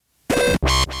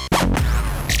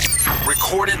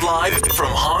Recorded live from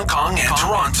Hong Kong and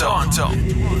Toronto.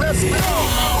 Let's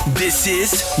go! This is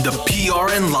the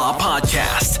PR and Law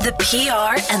Podcast. The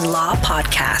PR and Law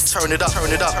Podcast. Turn it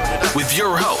up. With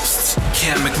your hosts,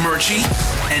 Cam McMurchie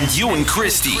and Ewan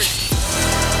Christie.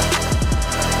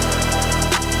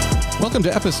 Welcome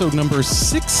to episode number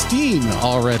 16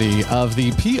 already of the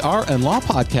PR and Law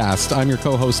Podcast. I'm your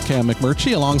co-host, Cam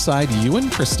McMurchie, alongside Ewan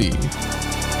Christie.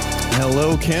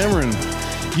 Hello, Cameron.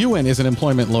 Ewan is an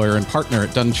employment lawyer and partner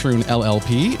at Duntroon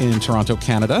LLP in Toronto,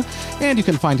 Canada, and you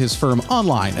can find his firm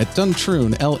online at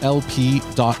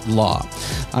duntroonllp.law.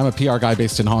 I'm a PR guy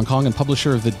based in Hong Kong and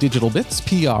publisher of the Digital Bits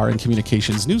PR and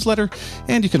Communications newsletter,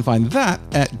 and you can find that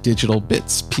at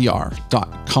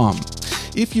digitalbitspr.com.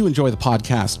 If you enjoy the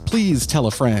podcast, please tell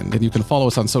a friend, and you can follow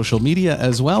us on social media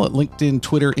as well at LinkedIn,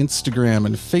 Twitter, Instagram,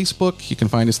 and Facebook. You can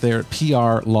find us there at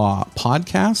PR Law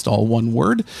Podcast, all one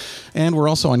word. And we're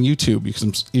also on YouTube.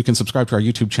 You can subscribe to our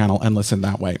YouTube channel and listen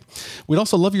that way. We'd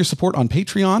also love your support on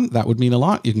Patreon. That would mean a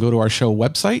lot. You can go to our show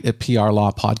website at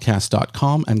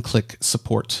prlawpodcast.com and click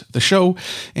support the show.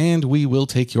 And we will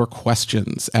take your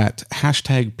questions at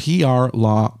hashtag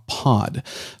PRLawPod.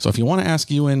 So if you want to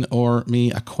ask Ewan or me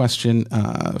a question,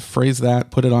 phrase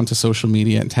that, put it onto social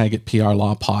media and tag it PR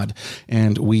Law Pod,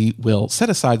 and we will set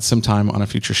aside some time on a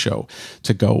future show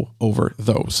to go over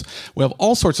those. We have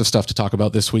all sorts of stuff to talk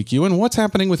about this week. Ewan, what's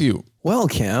happening with you? Well,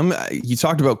 Cam, you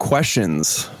talked about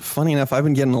questions. Funny enough, I've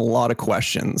been getting a lot of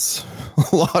questions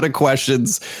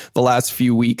the last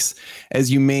few weeks.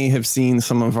 As you may have seen,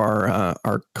 some of our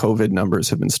COVID numbers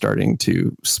have been starting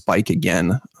to spike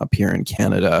again up here in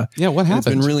Canada. Yeah, what happened?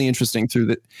 It's been really interesting through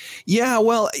the. Yeah,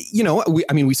 well,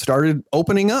 we started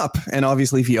opening up, and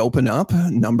obviously, if you open up,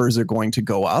 numbers are going to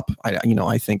go up.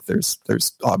 I think there's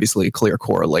obviously a clear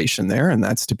correlation there, and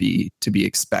that's to be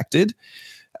expected.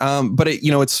 But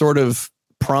it's sort of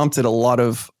prompted a lot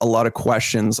of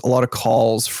questions, a lot of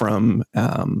calls from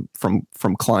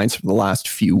clients for the last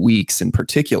few weeks in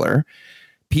particular.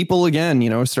 People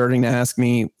again, starting to ask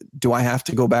me, do I have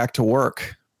to go back to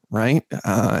work? Right?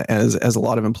 As a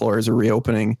lot of employers are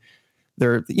reopening,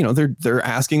 they're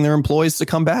asking their employees to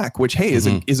come back, which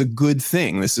is a good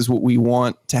thing. This is what we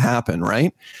want to happen,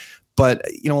 right? But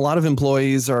a lot of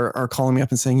employees are calling me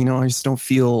up and saying, I just don't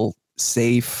feel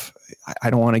safe. I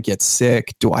don't want to get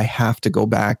sick. Do I have to go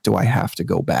back? And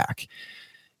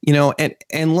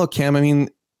look, Cam,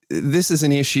 this is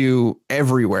an issue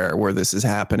everywhere where this is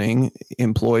happening.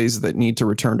 Employees that need to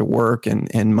return to work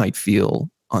and might feel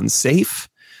unsafe.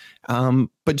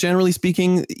 But generally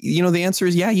speaking, the answer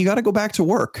is, you got to go back to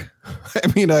work.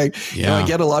 I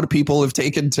get a lot of people have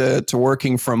taken to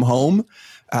working from home,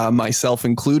 myself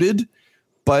included.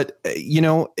 But,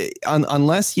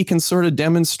 unless you can sort of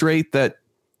demonstrate that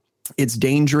it's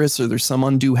dangerous or there's some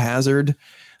undue hazard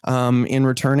in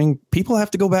returning, people have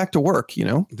to go back to work,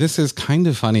 This is kind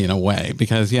of funny in a way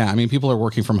because, people are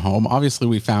working from home. Obviously,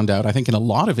 we found out, I think in a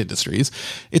lot of industries,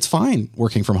 it's fine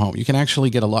working from home. You can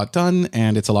actually get a lot done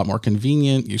and it's a lot more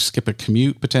convenient. You skip a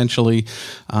commute potentially,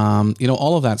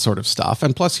 all of that sort of stuff.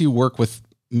 And plus you work with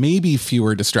maybe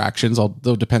fewer distractions,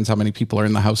 although it depends how many people are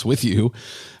in the house with you.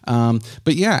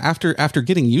 But after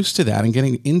getting used to that and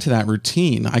getting into that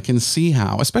routine, I can see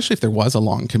how, especially if there was a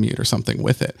long commute or something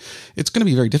with it, it's going to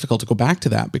be very difficult to go back to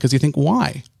that because you think,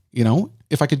 why?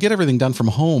 If I could get everything done from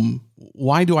home,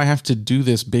 why do I have to do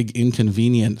this big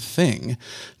inconvenient thing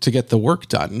to get the work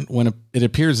done when it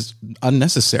appears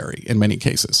unnecessary in many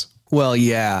cases? Well,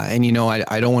 yeah. And,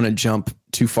 I don't want to jump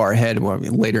too far ahead.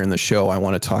 Later in the show, I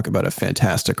want to talk about a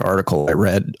fantastic article I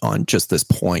read on just this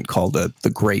point called The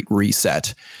Great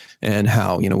Reset and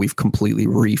how, we've completely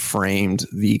reframed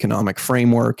the economic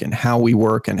framework and how we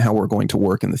work and how we're going to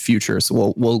work in the future.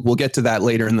 So we'll get to that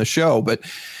later in the show. But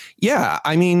yeah,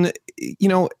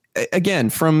 again,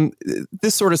 from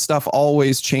this sort of stuff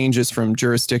always changes from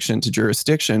jurisdiction to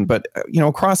jurisdiction. But,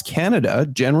 across Canada,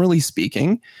 generally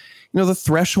speaking, the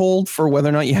threshold for whether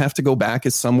or not you have to go back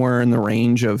is somewhere in the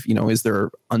range of, is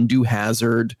there undue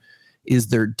hazard? Is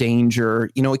there danger?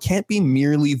 It can't be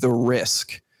merely the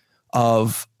risk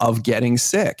of getting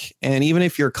sick. And even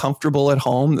if you're comfortable at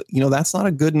home, that's not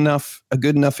a good enough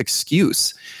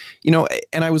excuse.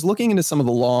 And I was looking into some of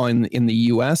the law in the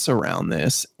US around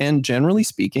this, and generally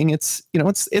speaking, it's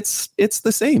the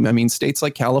same. States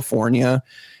like California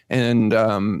and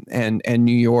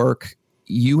New York,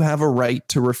 you have a right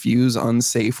to refuse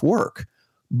unsafe work.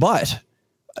 But,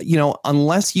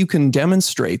 unless you can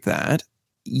demonstrate that,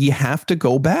 you have to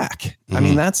go back.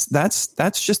 Mm-hmm.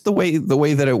 That's just the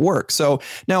way that it works. So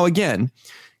now again,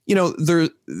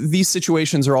 these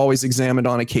situations are always examined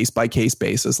on a case by case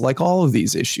basis, like all of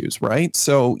these issues, right?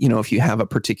 So, if you have a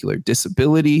particular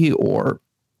disability or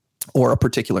or a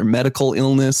particular medical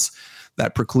illness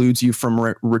that precludes you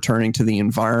from returning to the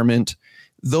environment,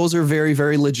 those are very,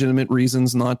 very legitimate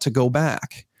reasons not to go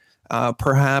back.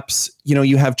 Perhaps,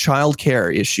 you have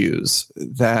childcare issues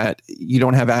that you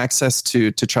don't have access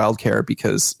to childcare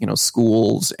because,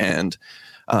 schools and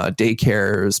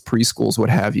daycares, preschools, what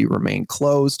have you, remain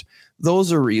closed.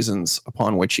 Those are reasons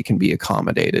upon which you can be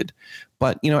accommodated.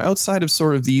 But, outside of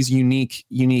sort of these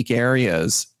unique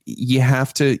areas, you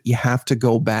have to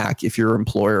go back if your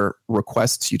employer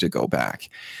requests you to go back.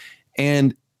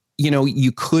 And,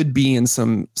 you could be in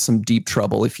some deep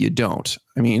trouble if you don't.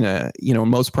 I mean, in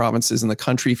most provinces in the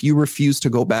country, if you refuse to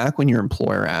go back when your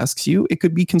employer asks you, it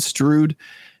could be construed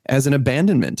as an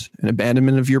abandonment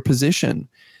of your position,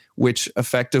 which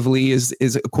effectively is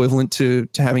equivalent to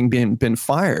having been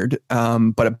fired.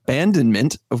 But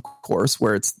abandonment, of course,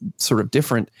 where it's sort of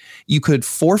different, you could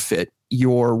forfeit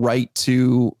your right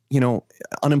to,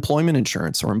 unemployment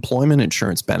insurance or employment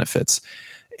insurance benefits.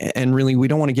 And really, we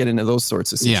don't want to get into those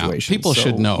sorts of situations. Yeah, people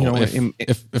should know,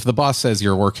 if the boss says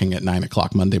you're working at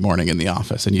 9:00 Monday morning in the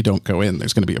office and you don't go in,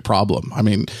 there's going to be a problem. I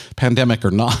mean, pandemic or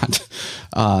not,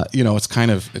 it's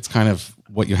kind of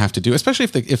what you have to do, especially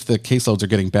if the caseloads are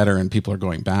getting better and people are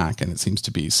going back and it seems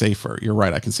to be safer. You're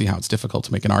right. I can see how it's difficult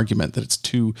to make an argument that it's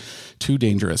too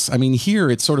dangerous. I mean, here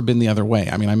it's sort of been the other way.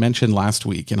 I mean, I mentioned last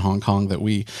week in Hong Kong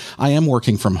that I am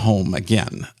working from home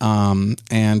again.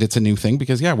 And it's a new thing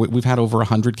because we've had over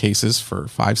 100 cases for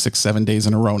 5, 6, 7 days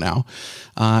in a row now.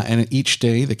 And each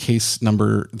day the case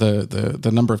number,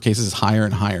 the number of cases is higher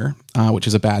and higher, which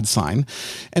is a bad sign.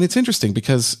 And it's interesting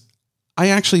because I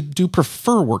actually do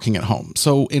prefer working at home.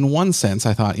 So in one sense,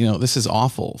 I thought, this is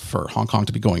awful for Hong Kong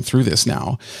to be going through this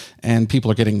now. And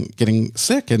people are getting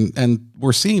sick and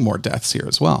we're seeing more deaths here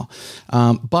as well.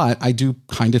 But I do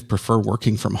kind of prefer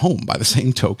working from home by the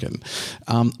same token.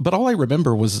 But all I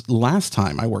remember was last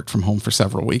time I worked from home for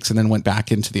several weeks and then went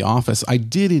back into the office. I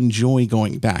did enjoy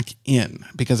going back in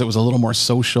because it was a little more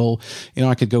social.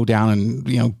 I could go down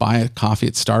and, buy a coffee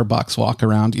at Starbucks, walk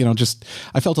around,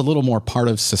 I felt a little more part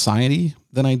of society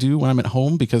than I do when I'm at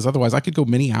home, because otherwise I could go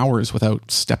many hours without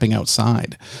stepping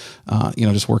outside,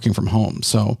 just working from home.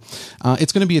 So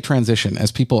it's going to be a transition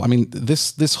as people,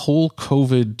 this whole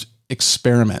COVID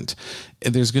experiment,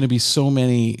 there's going to be so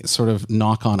many sort of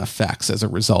knock-on effects as a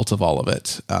result of all of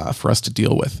it for us to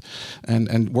deal with.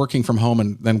 And working from home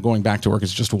and then going back to work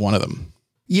is just one of them.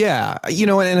 Yeah.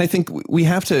 And I think we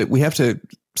have to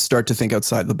start to think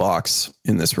outside the box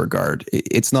in this regard.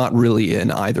 It's not really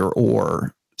an either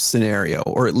or scenario,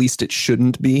 or at least it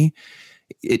shouldn't be.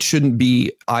 It shouldn't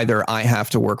be either I have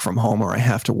to work from home or I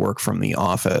have to work from the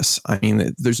office. I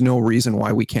mean, there's no reason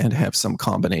why we can't have some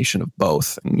combination of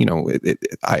both. And,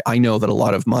 I know that a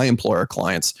lot of my employer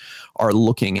clients are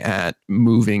looking at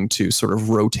moving to sort of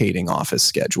rotating office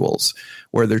schedules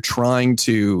where they're trying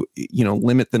to,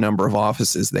 limit the number of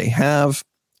offices they have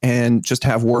and just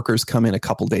have workers come in a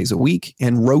couple days a week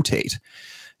and rotate.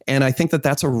 And I think that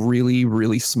that's a really,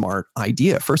 really smart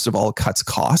idea. First of all, it cuts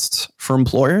costs for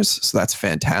employers, so that's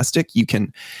fantastic. You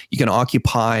can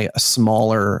occupy a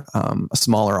smaller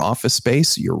office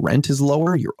space. Your rent is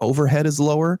lower, your overhead is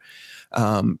lower.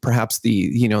 Perhaps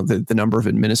the number of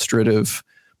administrative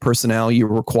personnel you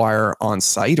require on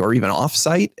site or even off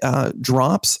site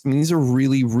drops. I mean, these are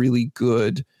really, really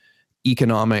good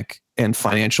economic and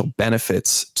financial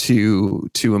benefits to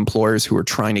employers who are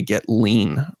trying to get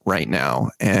lean right now.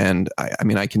 And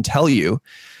I can tell you,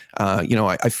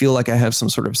 I feel like I have some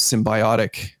sort of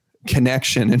symbiotic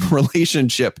connection and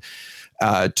relationship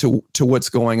to what's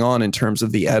going on in terms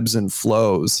of the ebbs and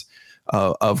flows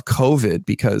of COVID,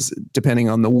 because depending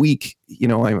on the week,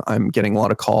 I'm getting a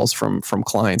lot of calls from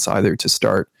clients either to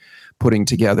start putting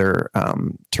together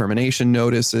termination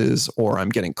notices, or I'm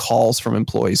getting calls from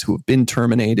employees who have been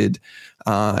terminated.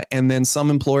 And then some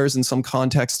employers in some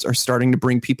contexts are starting to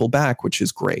bring people back, which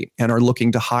is great, and are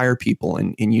looking to hire people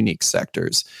in unique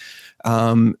sectors.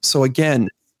 So again,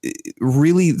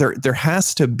 really there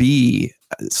has to be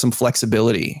some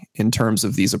flexibility in terms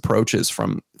of these approaches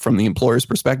from the employer's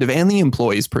perspective and the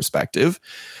employee's perspective.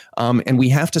 And we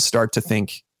have to start to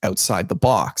think outside the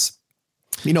box.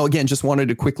 Again, just wanted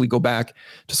to quickly go back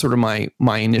to sort of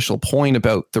my initial point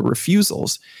about the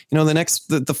refusals.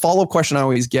 The follow-up question I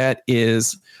always get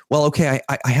is, well, okay,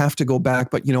 I have to go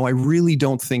back, but, I really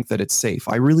don't think that it's safe.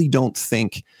 I really don't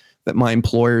think that my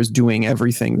employer is doing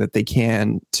everything that they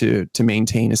can to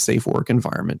maintain a safe work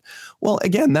environment. Well,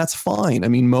 again, that's fine. I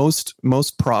mean, most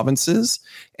provinces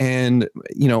and,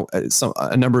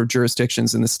 a number of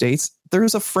jurisdictions in the States,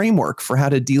 there's a framework for how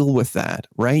to deal with that,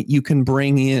 right? You can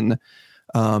bring in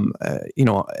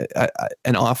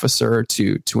an officer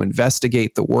to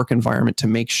investigate the work environment to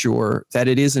make sure that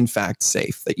it is in fact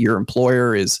safe, that your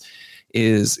employer is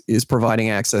providing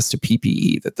access to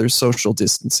PPE, that there's social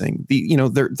distancing.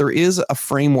 There is a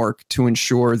framework to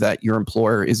ensure that your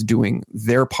employer is doing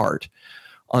their part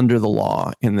under the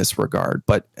law in this regard.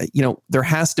 But, there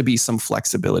has to be some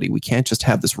flexibility. We can't just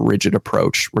have this rigid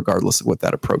approach, regardless of what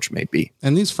that approach may be.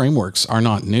 And these frameworks are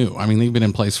not new. I mean, they've been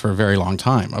in place for a very long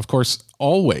time. Of course,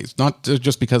 always, not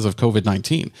just because of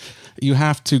COVID-19. You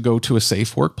have to go to a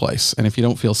safe workplace. And if you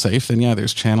don't feel safe, then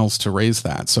there's channels to raise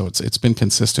that. So it's been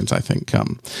consistent, I think,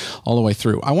 all the way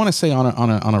through. I want to say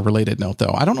on a related note,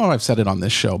 though, I don't know if I've said it on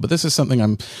this show, but this is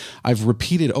something I've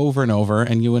repeated over and over.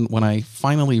 And when I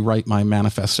finally write my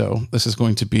manifesto, this is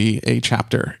going to be a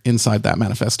chapter inside that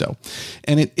manifesto.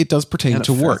 And it does pertain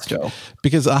to work,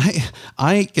 because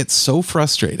I get so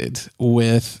frustrated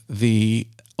with the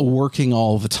working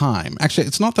all the time. Actually,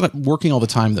 it's not that working all the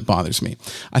time that bothers me.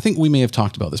 I think we may have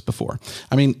talked about this before.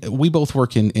 I mean, we both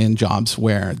work in jobs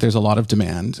where there's a lot of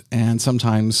demand, and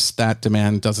sometimes that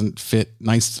demand doesn't fit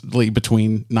nicely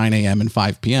between 9 a.m. and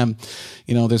 5 p.m.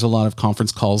 There's a lot of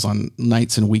conference calls on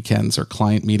nights and weekends, or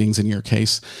client meetings in your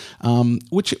case,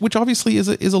 which obviously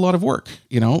is a lot of work.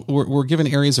 We're given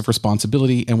areas of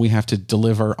responsibility, and we have to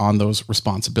deliver on those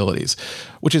responsibilities,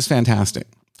 which is fantastic.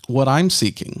 What I'm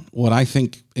seeking, what I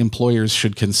think employers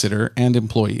should consider, and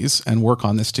employees, and work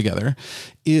on this together,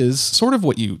 is sort of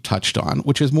what you touched on,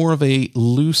 which is more of a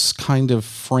loose kind of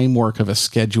framework of a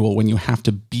schedule when you have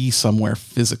to be somewhere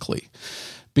physically.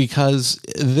 Because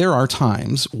there are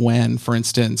times when, for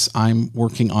instance, I'm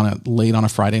working late on a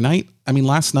Friday night. I mean,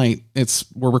 last night,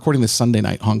 we're recording this Sunday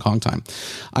night, Hong Kong time.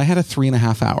 I had a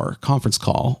 3.5 hour conference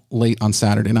call late on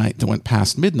Saturday night that went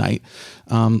past midnight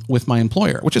with my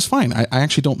employer, which is fine. I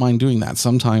actually don't mind doing that.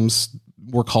 Sometimes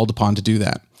we're called upon to do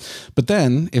that. But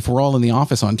then if we're all in the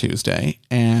office on Tuesday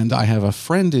and I have a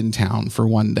friend in town for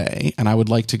one day and I would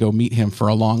like to go meet him for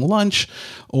a long lunch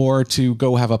or to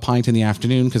go have a pint in the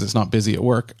afternoon because it's not busy at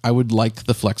work, I would like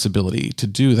the flexibility to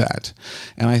do that.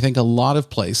 And I think a lot of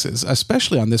places,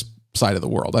 especially on this side of the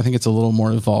world, I think it's a little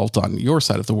more involved on your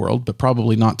side of the world, but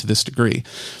probably not to this degree.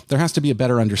 There has to be a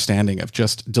better understanding of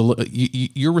just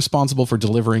you're responsible for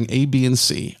delivering A, B, and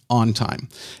C on time,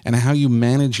 and how you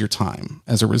manage your time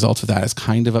as a result of that is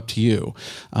kind of up to you.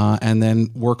 And then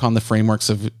work on the frameworks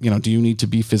of, do you need to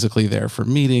be physically there for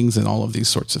meetings and all of these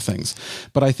sorts of things.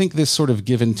 But I think this sort of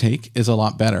give and take is a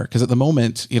lot better, because at the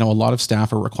moment, a lot of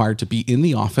staff are required to be in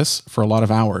the office for a lot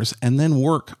of hours and then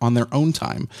work on their own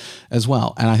time as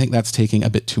well. And I think that's taking a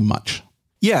bit too much.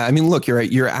 Yeah, I mean, look, you're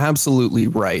right. You're absolutely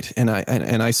right, and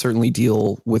I certainly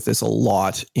deal with this a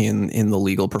lot in the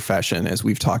legal profession, as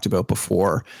we've talked about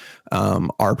before.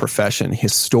 Our profession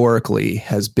historically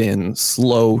has been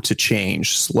slow to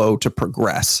change, slow to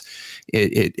progress.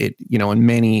 In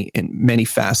many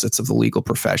facets of the legal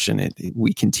profession,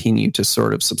 we continue to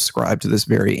sort of subscribe to this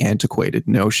very antiquated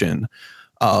notion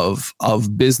of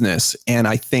business. And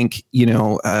I think,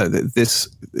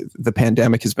 the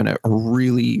pandemic has been a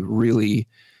really, really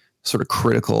sort of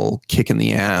critical kick in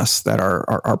the ass that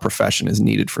our profession has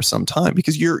needed for some time,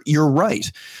 because you're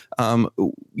right.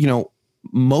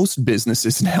 Most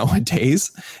businesses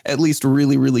nowadays, at least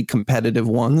really, really competitive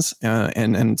ones,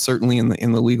 and certainly in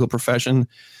the legal profession,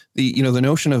 the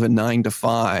notion of a 9 to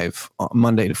 5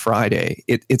 Monday to Friday,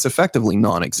 it's effectively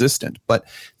non-existent. But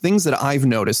things that I've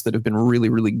noticed that have been really,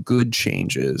 really good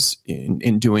changes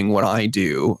in doing what I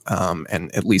do,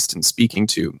 and at least in speaking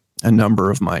to a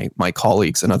number of my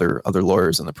colleagues and other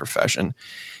lawyers in the profession,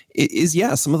 is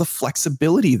some of the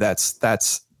flexibility that's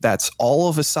all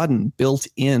of a sudden built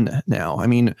in now. I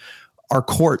mean, our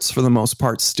courts, for the most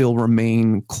part, still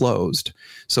remain closed.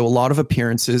 So a lot of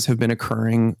appearances have been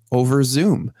occurring over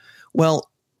Zoom.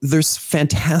 Well, there's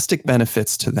fantastic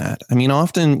benefits to that. I mean,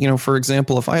 often, for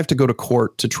example, if I have to go to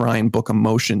court to try and book a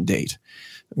motion date,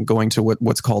 going to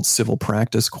what's called civil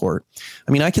practice court.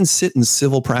 I mean, I can sit in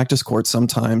civil practice court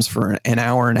sometimes for an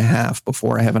hour and a half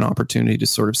before I have an opportunity to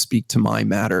sort of speak to my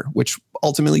matter, which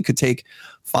ultimately could take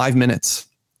 5 minutes.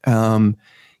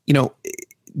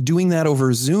 Doing that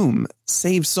over Zoom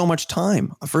saves so much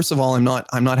time. First of all, I'm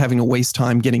not having to waste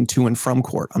time getting to and from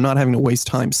court. I'm not having to waste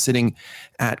time sitting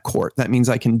at court. That means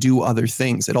I can do other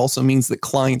things. It also means that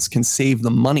clients can save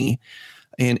the money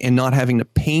and not having to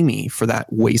pay me for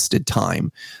that wasted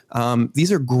time.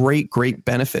 These are great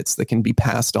benefits that can be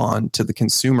passed on to the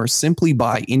consumer simply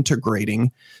by integrating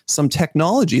some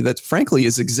technology that frankly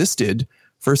has existed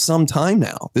for some time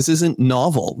now. This isn't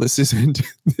novel. This isn't,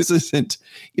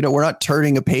 we're not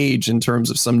turning a page in terms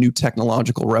of some new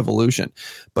technological revolution,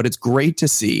 but it's great to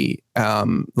see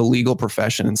the legal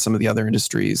profession and some of the other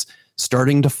industries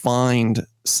starting to find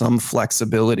some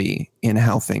flexibility in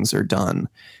how things are done.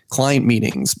 Client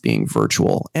meetings being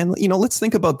virtual. And, let's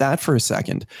think about that for a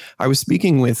second. I was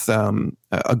speaking with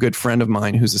a good friend of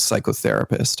mine who's a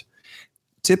psychotherapist.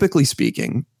 Typically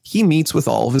speaking, he meets with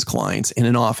all of his clients in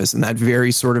an office, in that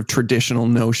very sort of traditional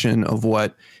notion of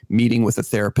what meeting with a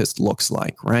therapist looks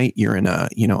like, right? You're in a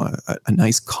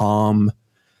nice, calm,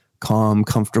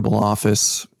 comfortable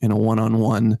office in a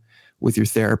one-on-one with your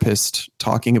therapist,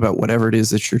 talking about whatever it is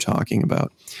that you're talking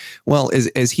about. Well,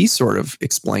 as he sort of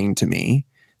explained to me,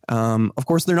 of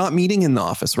course, they're not meeting in the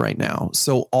office right now.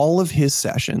 So all of his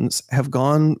sessions have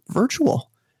gone virtual.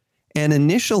 And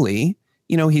initially,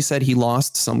 he said he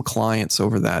lost some clients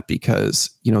over that because,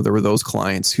 there were those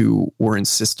clients who were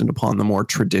insistent upon the more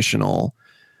traditional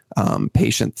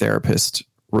patient-therapist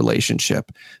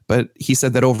relationship. But he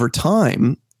said that over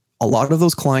time, a lot of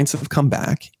those clients have come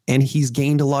back and he's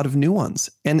gained a lot of new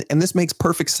ones. And this makes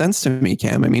perfect sense to me,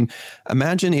 Cam. I mean,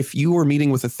 imagine if you were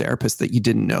meeting with a therapist that you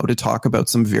didn't know to talk about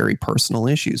some very personal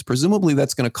issues. Presumably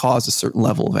that's going to cause a certain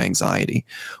level of anxiety.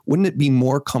 Wouldn't it be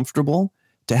more comfortable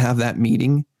to have that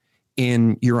meeting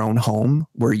in your own home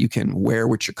where you can wear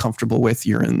what you're comfortable with?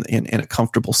 You're in a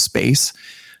comfortable space,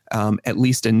 at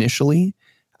least initially.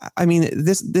 I mean,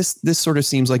 this sort of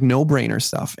seems like no-brainer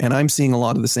stuff. And I'm seeing a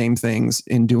lot of the same things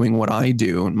in doing what I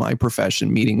do in my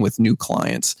profession, meeting with new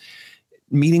clients.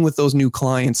 Meeting with those new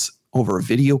clients over a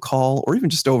video call or even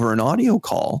just over an audio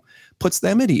call puts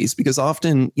them at ease, because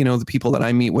often, the people that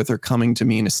I meet with are coming to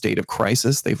me in a state of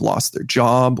crisis. They've lost their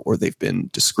job, or they've been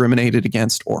discriminated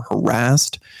against or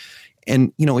harassed.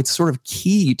 And, it's sort of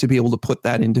key to be able to put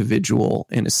that individual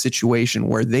in a situation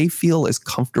where they feel as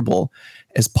comfortable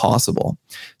as possible.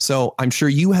 So I'm sure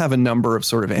you have a number of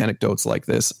sort of anecdotes like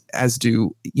this, as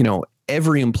do,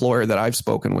 every employer that I've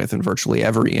spoken with in virtually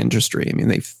every industry. I mean,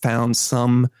 they've found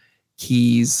some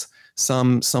keys,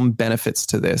 some benefits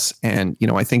to this. And,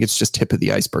 I think it's just tip of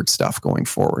the iceberg stuff going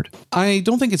forward. I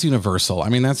don't think it's universal. I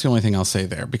mean, that's the only thing I'll say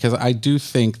there, because I do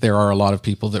think there are a lot of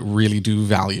people that really do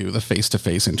value the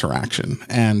face-to-face interaction.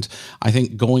 And I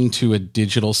think going to a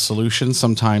digital solution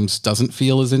sometimes doesn't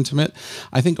feel as intimate.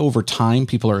 I think over time,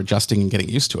 people are adjusting and getting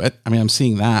used to it. I mean, I'm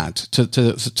seeing that to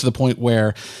the point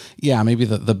where, yeah, maybe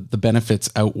the benefits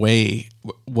outweigh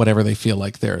whatever they feel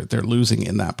like they're losing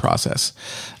in that process.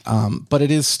 But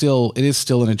it is still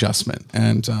an adjustment.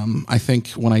 And I think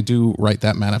when I do write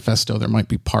that manifesto, there might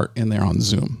be part in there on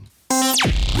Zoom.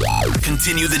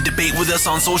 Continue the debate with us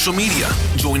on social media.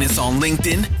 Join us on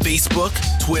LinkedIn, Facebook,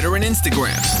 Twitter, and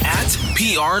Instagram at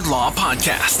PR Law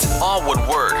Podcast. All one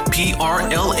word,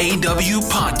 PRLAW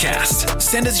Podcast.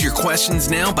 Send us your questions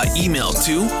now by email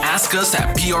to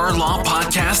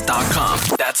askus@prlawpodcast.com.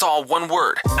 That's all one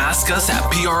word,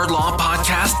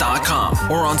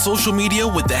 askus@prlawpodcast.com, or on social media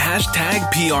with the hashtag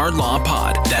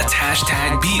PRLawPod. That's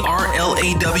hashtag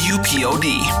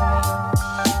PRLAWPOD.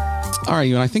 All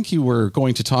right, and I think you were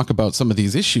going to talk about some of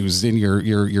these issues in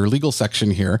your legal section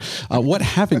here. What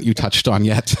haven't you touched on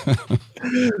yet?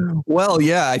 Well,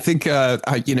 yeah, I think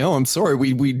I'm sorry.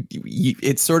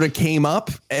 It sort of came up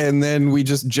and then we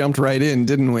just jumped right in,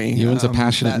 didn't we? Ewan's a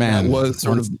passionate man. That was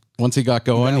once he got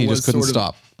going, he just couldn't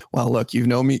stop. Well, look, you've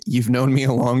known me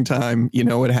a long time. You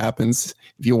know what happens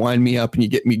if you wind me up and you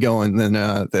get me going, then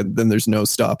there's no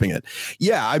stopping it.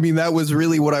 Yeah, I mean, that was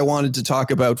really what I wanted to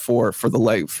talk about for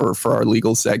our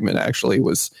legal segment. Actually,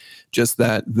 was just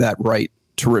that right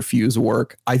to refuse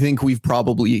work. I think we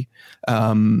probably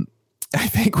gave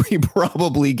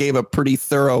a pretty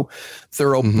thorough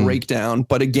breakdown.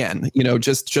 But again,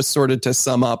 just sort of to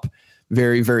sum up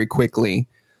very, very quickly.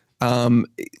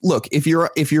 Look, if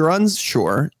you're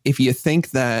unsure, if you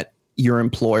think that your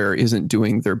employer isn't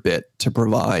doing their bit to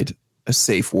provide a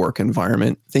safe work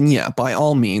environment, then yeah, by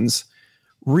all means,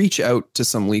 reach out to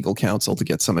some legal counsel to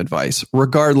get some advice,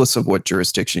 regardless of what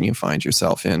jurisdiction you find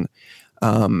yourself in.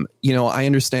 I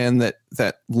understand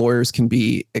that lawyers can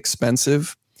be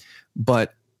expensive,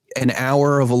 but an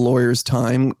hour of a lawyer's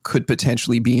time could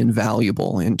potentially be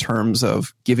invaluable in terms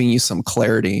of giving you some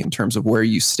clarity in terms of where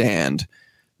you stand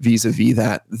vis-a-vis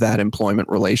that employment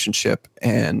relationship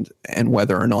and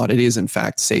whether or not it is in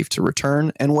fact safe to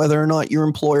return and whether or not your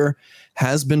employer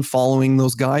has been following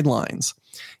those guidelines.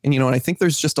 And, and I think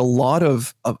there's just a lot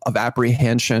of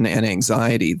apprehension and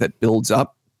anxiety that builds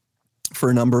up for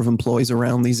a number of employees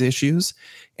around these issues.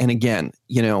 And again,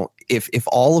 if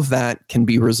all of that can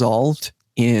be resolved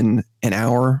in an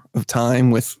hour of time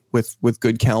with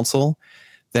good counsel,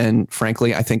 then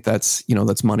frankly, I think that's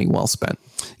money well spent.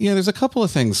 Yeah, there's a couple of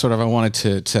things sort of I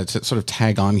wanted to sort of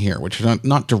tag on here, which are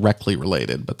not directly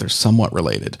related, but they're somewhat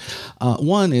related.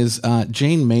 One is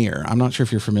Jane Mayer. I'm not sure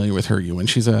if you're familiar with her, Ewan.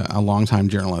 She's a longtime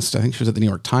journalist. I think she was at the New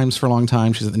York Times for a long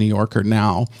time. She's at the New Yorker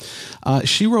now.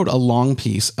 She wrote a long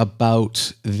piece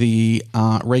about the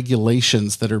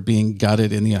regulations that are being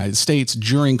gutted in the United States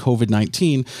during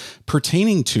COVID-19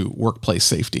 pertaining to workplace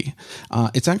safety.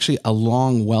 It's actually a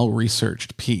long,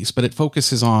 well-researched piece, but it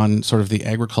focuses on sort of the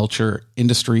agriculture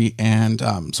industry and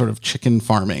sort of chicken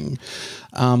farming.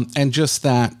 And just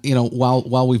that,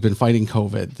 while we've been fighting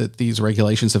COVID, that these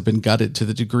regulations have been gutted to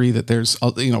the degree that there's,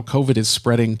 COVID is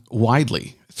spreading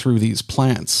widely through these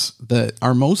plants that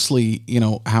are mostly,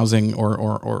 housing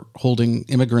or holding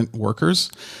migrant workers.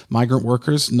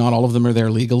 Not all of them are there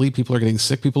legally. People are getting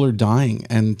sick. People are dying.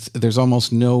 And there's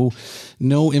almost no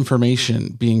information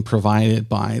being provided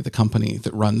by the company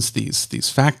that runs these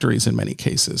factories in many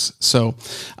cases. So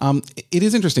it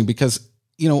is interesting because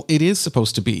it is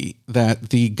supposed to be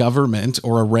that the government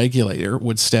or a regulator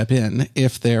would step in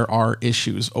if there are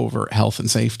issues over health and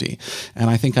safety. And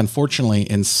I think, unfortunately,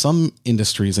 in some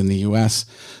industries in the U.S.,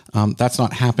 that's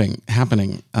not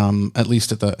happening, at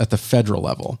least at the federal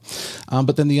level.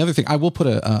 But then the other thing, I will put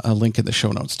a link in the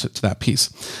show notes to that piece.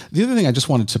 The other thing I just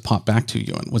wanted to pop back to,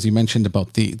 Ewan, was you mentioned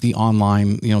about the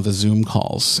online, the Zoom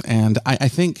calls. And I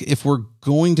think if we're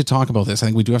going to talk about this, I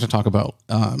think we do have to talk about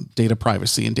data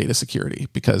privacy and data security,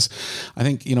 because I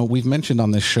think, we've mentioned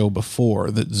on this show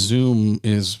before that Zoom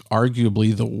is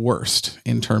arguably the worst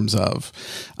in terms of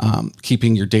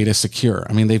keeping your data secure.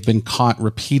 I mean, they've been caught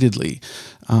repeatedly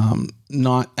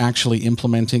not actually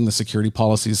implementing the security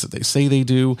policies that they say they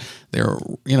do.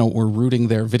 We're routing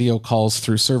their video calls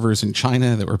through servers in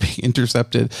China that were being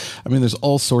intercepted. I mean, there's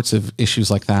all sorts of issues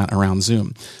like that around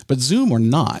Zoom. But Zoom or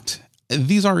not,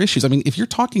 these are issues. I mean, if you're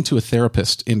talking to a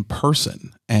therapist in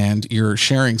person and you're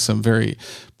sharing some very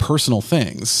personal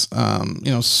things,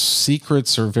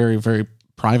 secrets or very, very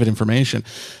private information,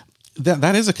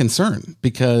 that is a concern,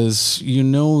 because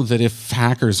that if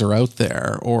hackers are out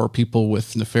there or people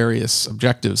with nefarious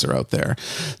objectives are out there,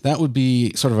 that would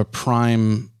be sort of a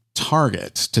prime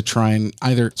target to try and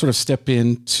either sort of step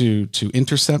in to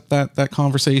intercept that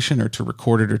conversation or to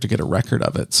record it or to get a record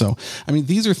of it. So, I mean,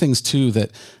 these are things too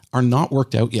that are not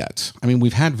worked out yet. I mean,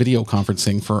 we've had video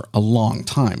conferencing for a long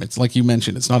time. It's like you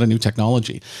mentioned, it's not a new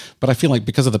technology, but I feel like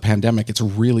because of the pandemic, it's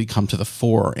really come to the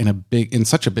fore in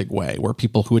such a big way, where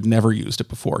people who had never used it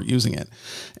before are using it.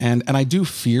 And I do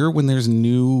fear when there's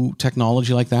new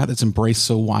technology like that that's embraced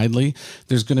so widely,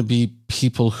 there's going to be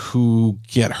people who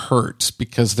get hurt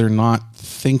because they're not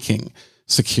thinking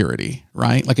security,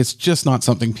 right? Like, it's just not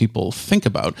something people think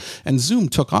about. And Zoom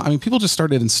took on. I mean, people just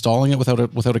started installing it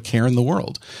without a care in the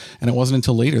world. And it wasn't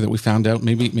until later that we found out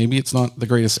maybe it's not the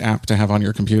greatest app to have on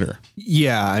your computer.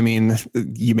 Yeah, I mean,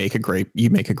 you make a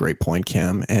great point,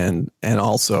 Cam. And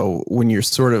also, when you're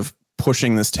sort of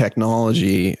pushing this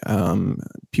technology,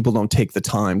 people don't take the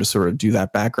time to sort of do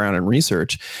that background and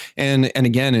research. And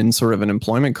again, in sort of an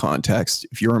employment context,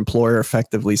 if your employer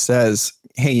effectively says,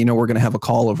 hey, we're going to have a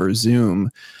call over Zoom,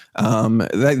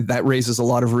 that raises a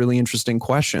lot of really interesting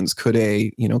questions. Could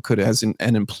as an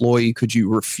employee, could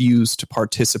you refuse to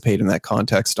participate in that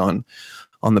context on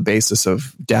the basis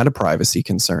of data privacy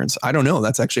concerns? I don't know.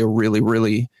 That's actually a really,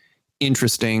 really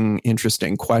interesting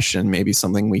question. Maybe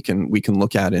something we can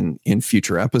look at in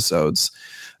future episodes.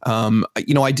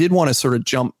 I did want to sort of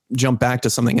jump back to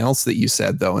something else that you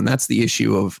said, though, and that's the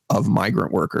issue of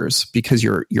migrant workers, because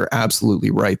you're absolutely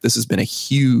right. This has been a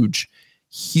huge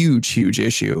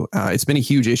issue. It's been a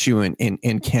huge issue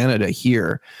in Canada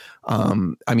here.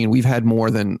 I mean, we've had more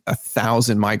than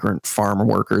 1,000 migrant farm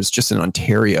workers just in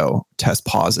Ontario test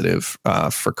positive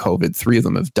for COVID. 3 of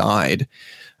them have died.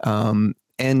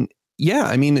 And yeah,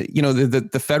 I mean,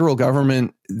 the federal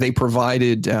government, they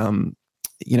provided an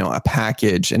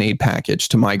aid package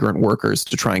to migrant workers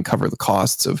to try and cover the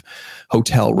costs of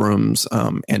hotel rooms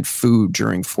and food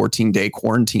during 14-day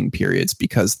quarantine periods,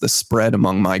 because the spread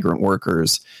among migrant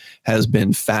workers has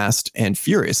been fast and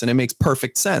furious. And it makes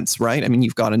perfect sense, right? I mean,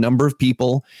 you've got a number of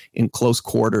people in close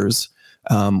quarters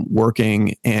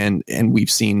working, and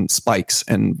we've seen spikes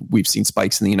in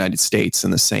the United States in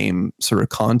the same sort of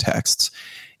contexts.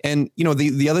 And,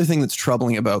 the other thing that's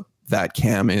troubling about that,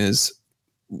 Cam, is,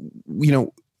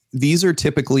 these are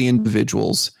typically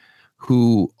individuals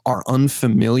who are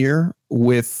unfamiliar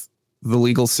with the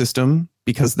legal system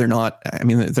because they're not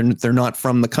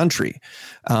from the country.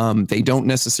 They don't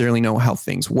necessarily know how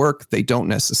things work. They don't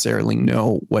necessarily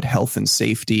know what health and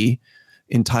safety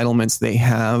entitlements they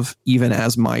have even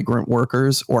as migrant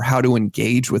workers, or how to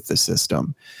engage with the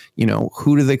system.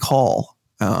 Who do they call?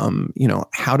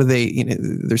 How do they,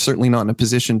 they're certainly not in a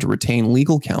position to retain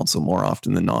legal counsel more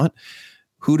often than not.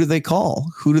 Who do they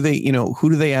call? Who do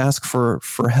they ask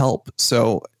for help?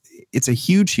 So it's a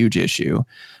huge, huge issue.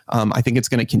 I think it's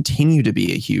going to continue to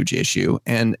be a huge issue.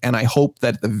 And I hope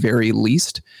that at the very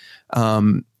least,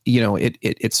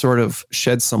 it sort of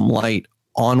sheds some light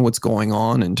on what's going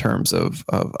on in terms of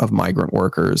migrant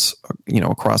workers,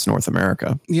 across North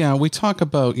America. Yeah, we talk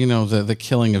about, the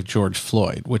killing of George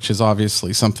Floyd, which is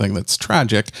obviously something that's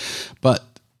tragic, but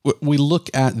we look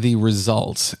at the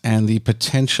results and the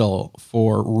potential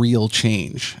for real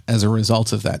change as a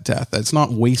result of that death. It's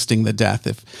not wasting the death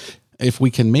if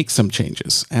we can make some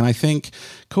changes. And I think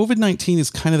COVID-19 is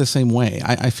kind of the same way.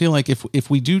 I feel like if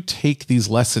we do take these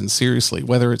lessons seriously,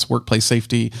 whether it's workplace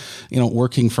safety,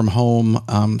 working from home,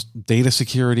 data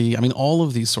security, all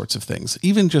of these sorts of things,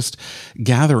 even just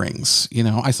gatherings.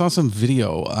 I saw some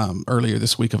video earlier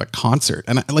this week of a concert,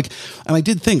 and I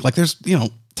did think, there's,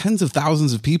 tens of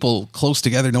thousands of people close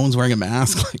together. No one's wearing a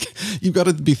mask. You've got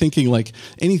to be thinking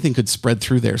anything could spread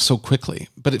through there so quickly,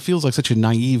 but it feels like such a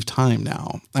naive time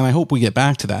now. And I hope we get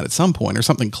back to that at some point or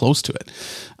something close to it.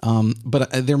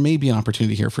 But there may be an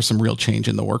opportunity here for some real change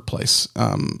in the workplace.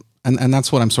 And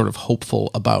that's what I'm sort of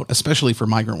hopeful about, especially for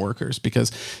migrant workers,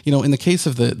 because, in the case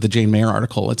of the Jane Mayer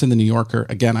article, it's in the New Yorker.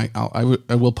 Again, I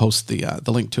will post the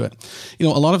link to it. A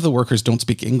lot of the workers don't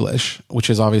speak English,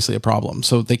 which is obviously a problem.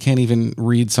 So they can't even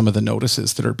read some of the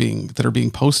notices that are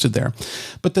being posted there.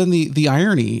 But then the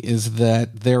irony is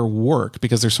that their work,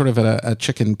 because they're sort of at a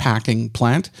chicken packing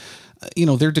plant,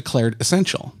 they're declared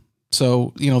essential.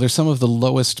 So, they're some of the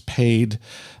lowest paid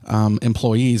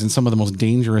employees in some of the most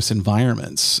dangerous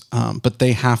environments, but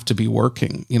they have to be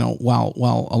working, while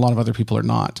a lot of other people are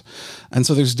not. And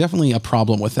so there's definitely a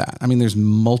problem with that. There's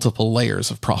multiple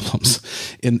layers of problems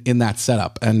in that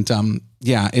setup. And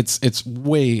it's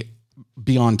way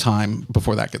beyond time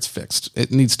before that gets fixed.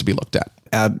 It needs to be looked at.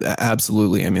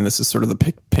 Absolutely. This is sort of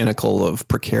the pinnacle of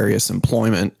precarious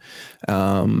employment.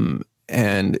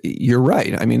 And you're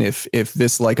right. If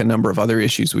this, like a number of other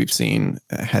issues we've seen,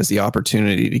 has the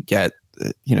opportunity to get,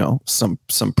 some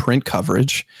print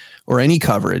coverage or any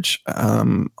coverage,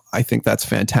 I think that's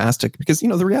fantastic, because,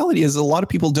 the reality is a lot of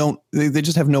people they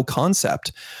just have no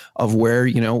concept of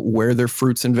where their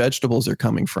fruits and vegetables are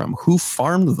coming from, who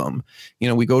farmed them.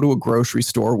 We go to a grocery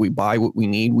store, we buy what we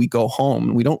need, we go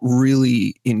home. We don't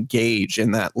really engage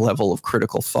in that level of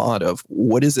critical thought of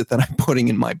what is it that I'm putting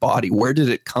in my body? Where did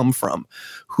it come from?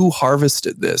 Who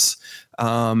harvested this?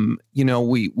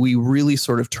 We really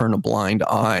sort of turn a blind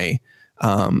eye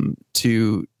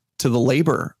to the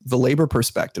labor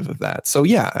perspective of that. So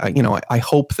I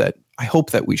hope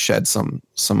that we shed some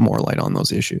more light on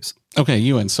those issues. Okay,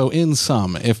 Ewan. So in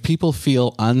sum, if people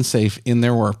feel unsafe in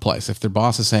their workplace, if their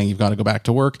boss is saying you've got to go back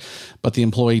to work, but the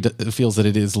employee feels that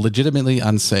it is legitimately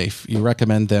unsafe, you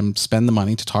recommend them spend the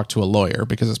money to talk to a lawyer,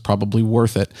 because it's probably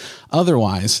worth it.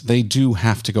 Otherwise, they do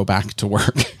have to go back to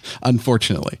work,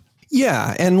 unfortunately.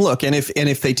 Yeah, and look, and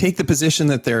if they take the position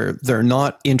that they're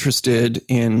not interested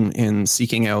in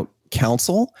seeking out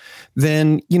counsel,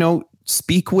 then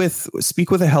speak with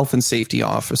a health and safety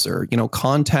officer.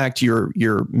 Contact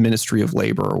your Ministry of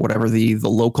Labor or whatever the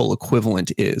local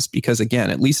equivalent is, because again,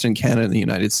 at least in Canada and the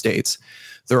United States,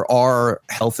 there are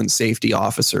health and safety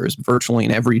officers virtually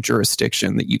in every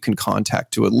jurisdiction that you can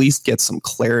contact to at least get some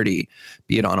clarity,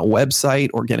 be it on a website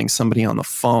or getting somebody on the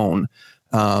phone.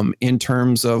 In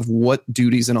terms of what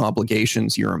duties and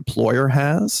obligations your employer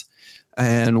has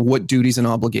and what duties and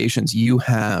obligations you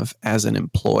have as an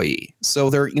employee. So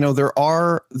there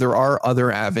are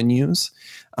other avenues.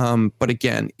 But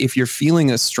again, if you're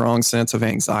feeling a strong sense of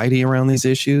anxiety around these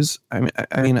issues,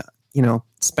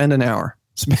 spend an hour,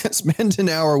 spend an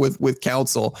hour with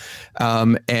counsel,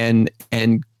 and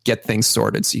get things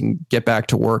sorted so you can get back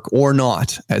to work or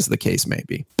not, as the case may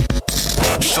be.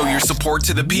 Show your support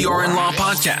to the PR and Law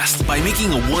podcast by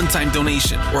making a one-time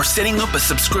donation or setting up a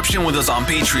subscription with us on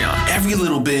Patreon. Every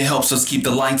little bit helps us keep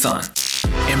the lights on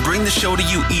and bring the show to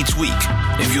you each week.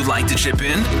 If you'd like to chip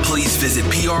in, please visit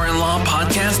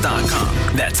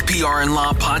prandlawpodcast.com. That's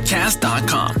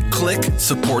prandlawpodcast.com. Click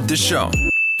support the show.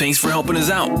 Thanks for helping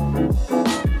us out.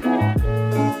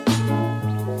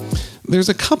 There's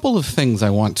a couple of things I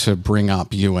want to bring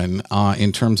up, Ewan,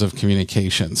 in terms of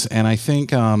communications. And I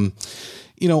think,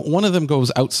 one of them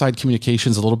goes outside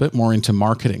communications a little bit more into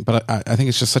marketing, but I think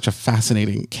it's just such a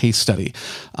fascinating case study.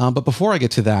 But before I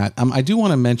get to that, I do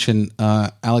want to mention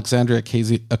Alexandria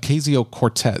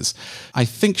Ocasio-Cortez. I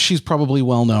think she's probably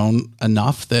well known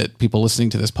enough that people listening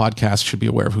to this podcast should be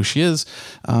aware of who she is.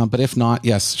 But if not,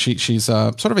 yes, she's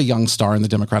sort of a young star in the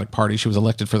Democratic Party. She was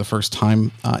elected for the first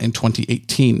time in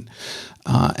 2018.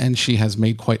 And she has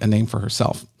made quite a name for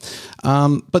herself.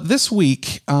 But this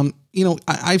week,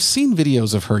 I've seen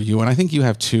videos of her, and I think you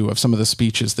have too, of some of the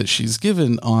speeches that she's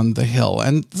given on the Hill.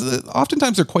 And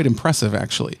oftentimes they're quite impressive,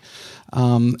 actually.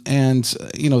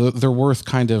 They're worth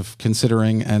kind of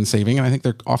considering and saving. And I think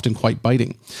they're often quite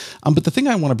biting. But the thing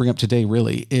I want to bring up today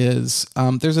really is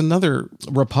there's another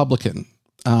Republican,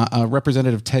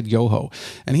 Representative Ted Yoho,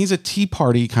 and he's a Tea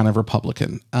Party kind of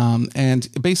Republican. And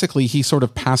basically he sort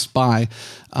of passed by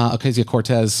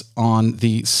Ocasio-Cortez on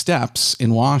the steps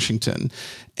in Washington.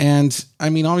 And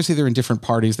I mean, obviously they're in different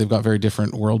parties. They've got very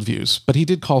different worldviews, but he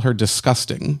did call her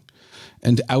disgusting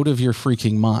and out of your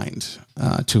freaking mind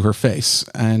to her face.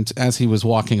 And as he was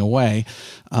walking away,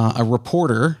 a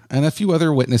reporter and a few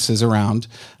other witnesses around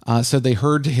said they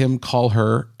heard him call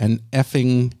her an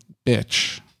effing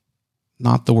bitch.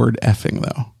 Not the word effing,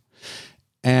 though.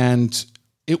 And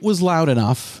it was loud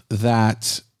enough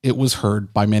that it was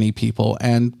heard by many people.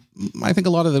 And I think a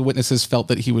lot of the witnesses felt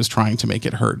that he was trying to make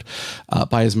it heard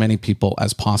by as many people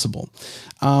as possible.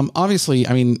 Obviously,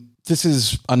 I mean, this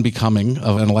is unbecoming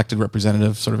of an elected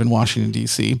representative sort of in Washington,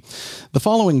 D.C. The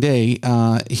following day,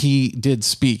 he did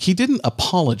speak. He didn't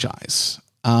apologize,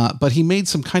 but he made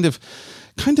some kind of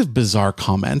bizarre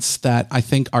comments that I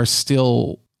think are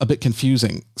still a bit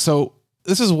confusing. So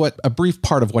this is a brief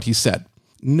part of what he said.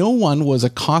 No one was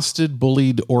accosted,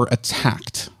 bullied, or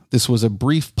attacked. This was a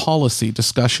brief policy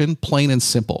discussion, plain and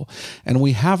simple. And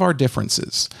we have our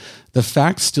differences. The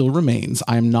fact still remains,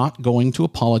 I am not going to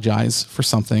apologize for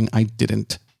something I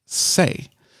didn't say.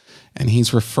 And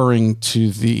he's referring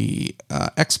to the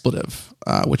expletive,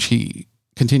 which he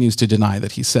continues to deny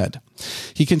that he said.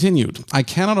 He continued, I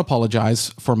cannot apologize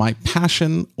for my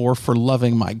passion or for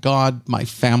loving my God, my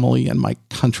family, and my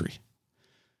country.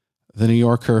 The New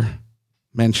Yorker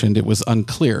mentioned it was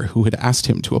unclear who had asked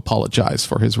him to apologize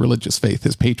for his religious faith,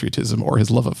 his patriotism, or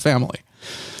his love of family.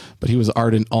 But he was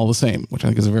ardent all the same, which I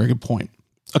think is a very good point.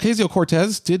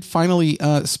 Ocasio-Cortez did finally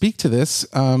speak to this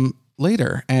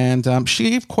later, and she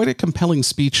gave quite a compelling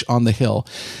speech on the Hill.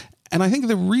 And I think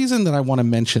the reason that I want to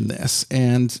mention this,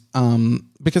 and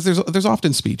because there's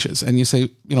often speeches, and you say,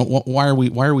 why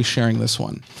are we sharing this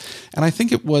one? And I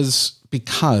think it was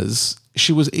because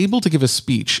she was able to give a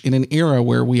speech in an era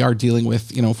where we are dealing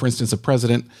with, for instance, a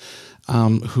president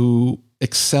who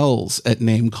excels at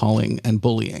name calling and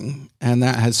bullying, and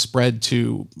that has spread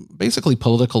to basically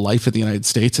political life in the United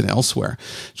States and elsewhere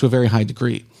to a very high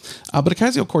degree. But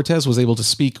Ocasio-Cortez was able to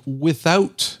speak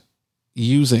without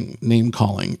using name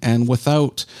calling and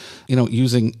without,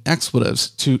 using expletives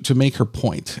to make her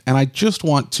point. And I just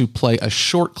want to play a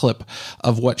short clip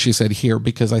of what she said here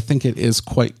because I think it is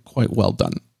quite well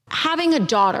done. Having a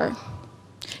daughter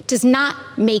does not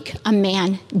make a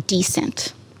man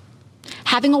decent.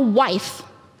 Having a wife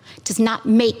does not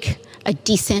make a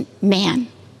decent man.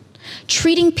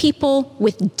 Treating people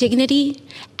with dignity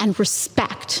and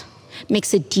respect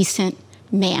makes a decent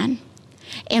man.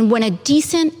 And when a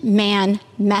decent man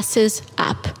messes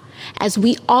up, as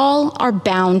we all are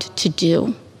bound to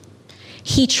do,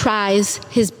 he tries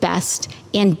his best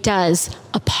and does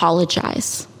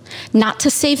apologize. Not to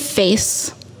save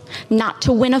face, not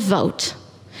to win a vote.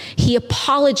 He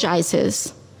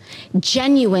apologizes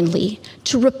genuinely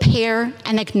to repair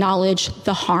and acknowledge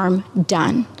the harm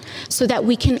done so that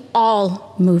we can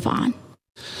all move on.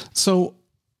 So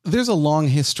there's a long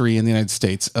history in the United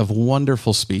States of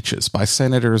wonderful speeches by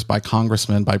senators, by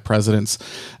congressmen, by presidents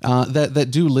that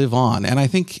do live on. And I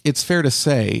think it's fair to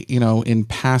say, in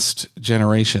past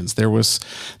generations, there was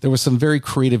some very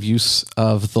creative use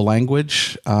of the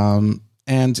language.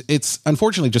 And it's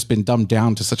unfortunately just been dumbed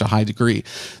down to such a high degree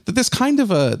that this kind of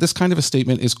a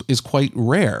statement is quite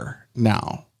rare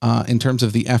now in terms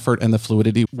of the effort and the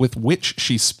fluidity with which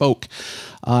she spoke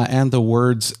and the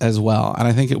words as well. And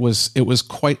I think it was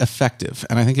quite effective.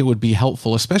 And I think it would be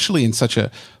helpful, especially in such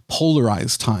a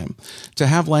polarized time, to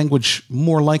have language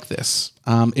more like this.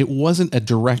 It wasn't a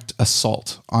direct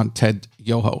assault on Ted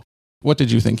Yoho. What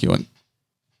did you think, Ewan?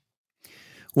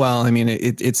 Well, I mean,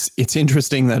 it's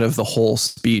interesting that of the whole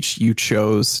speech, you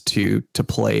chose to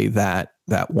play that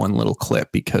one little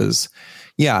clip because,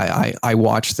 yeah, I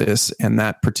watched this and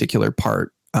that particular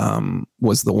part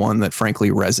was the one that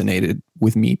frankly resonated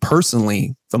with me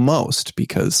personally the most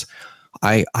because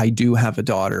I do have a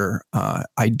daughter.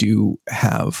 I do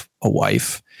have a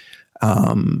wife.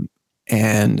 And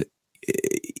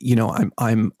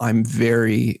I'm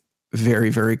very, very,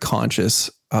 very conscious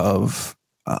of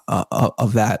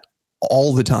that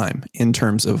all the time in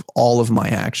terms of all of my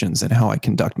actions and how I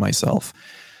conduct myself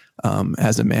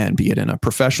as a man, be it in a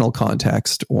professional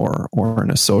context or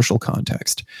in a social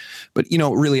context. But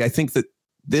really, I think that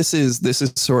this is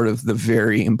sort of the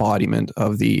very embodiment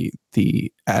of the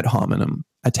ad hominem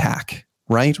attack,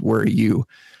 right? Where you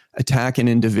attack an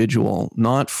individual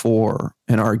not for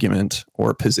an argument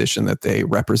or a position that they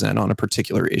represent on a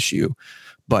particular issue,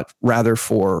 but rather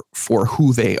for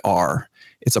who they are.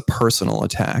 It's a personal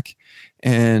attack.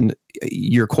 And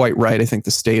you're quite right. I think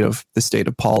the state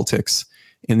of politics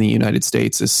in the United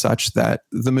States is such that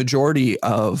the majority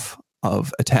of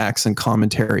attacks and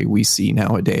commentary we see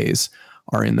nowadays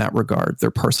are in that regard.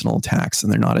 They're personal attacks,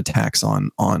 and they're not attacks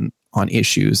on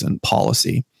issues and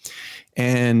policy.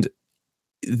 And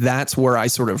that's where I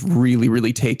sort of really,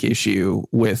 really take issue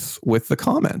with the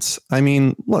comments. I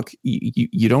mean, look,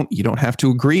 you don't have to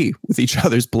agree with each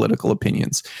other's political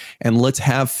opinions, and let's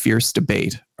have fierce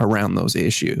debate around those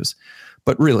issues.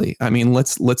 But really, I mean,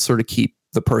 let's sort of keep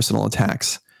the personal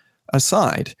attacks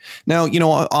aside. Now,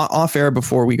 off air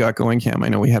before we got going, Cam, I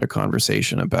know we had a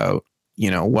conversation about,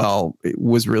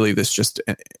 was really this just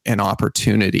an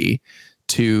opportunity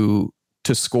to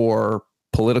score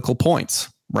political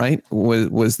points? Right?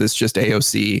 Was this just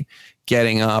AOC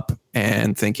getting up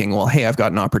and thinking, well, hey, I've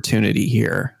got an opportunity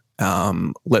here.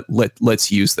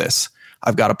 Let's use this.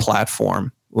 I've got a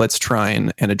platform. Let's try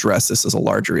and address this as a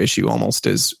larger issue, almost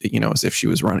as if she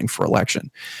was running for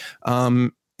election.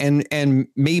 And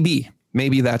maybe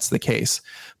that's the case.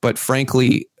 But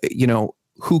frankly,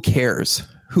 who cares?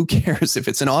 Who cares if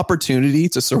it's an opportunity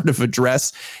to sort of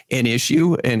address an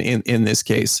issue, and in this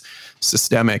case,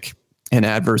 systemic and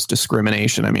adverse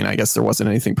discrimination? I mean, I guess there wasn't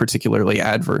anything particularly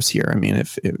adverse here. I mean,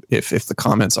 if the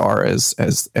comments are as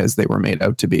they were made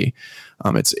out to be,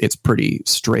 it's pretty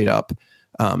straight up,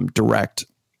 direct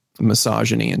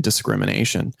misogyny and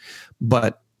discrimination.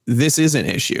 But this is an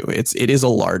issue. It is a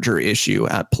larger issue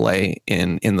at play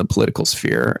in the political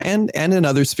sphere and in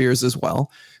other spheres as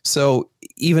well. So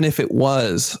even if it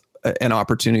was an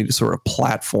opportunity to sort of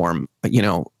platform,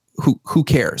 who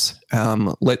cares?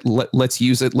 Let's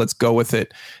use it. Let's go with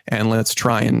it, and let's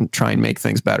try and make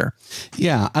things better.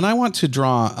 Yeah, and I want to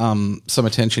draw some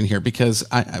attention here because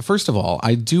first of all,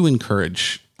 I do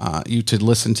encourage you to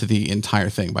listen to the entire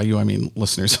thing. By you, I mean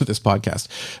listeners of this podcast,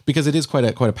 because it is quite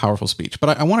a powerful speech.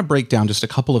 But I want to break down just a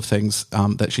couple of things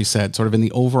that she said, sort of in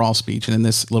the overall speech and in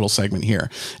this little segment here,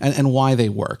 and why they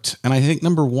worked. And I think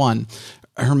number one,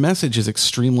 her message is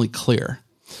extremely clear.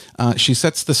 She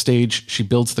sets the stage, she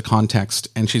builds the context,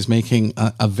 and she's making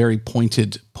a very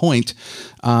pointed point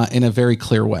in a very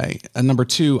clear way. And number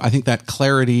two, I think that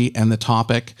clarity and the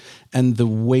topic and the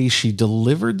way she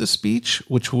delivered the speech,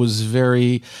 which was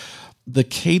the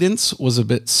cadence was a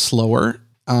bit slower,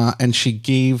 and she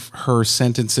gave her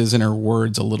sentences and her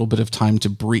words a little bit of time to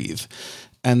breathe.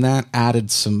 And that added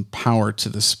some power to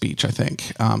the speech, I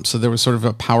think. So there was sort of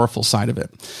a powerful side of it.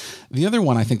 The other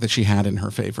one I think that she had in her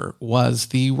favor was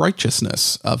the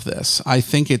righteousness of this. I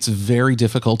think it's very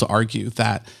difficult to argue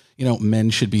that, men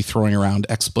should be throwing around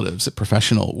expletives at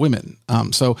professional women.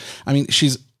 So, I mean,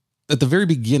 she's at the very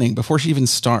beginning, before she even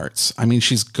starts, I mean,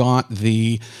 she's got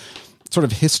the sort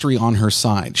of history on her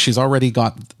side. She's already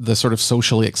got the sort of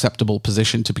socially acceptable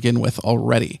position to begin with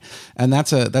already. And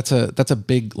that's a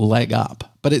big leg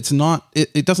up, but it's not,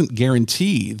 it doesn't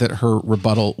guarantee that her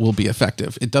rebuttal will be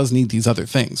effective. It does need these other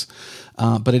things.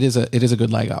 But it is a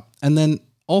good leg up. And then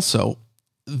also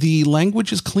the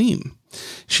language is clean.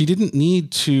 She didn't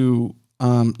need to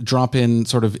drop in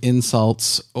sort of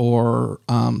insults or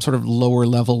sort of lower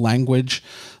level language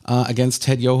against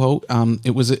Ted Yoho.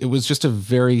 It was just a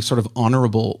very sort of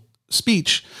honorable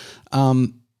speech.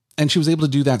 And she was able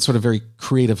to do that sort of very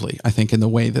creatively, I think, in the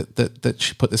way that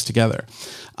she put this together.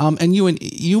 And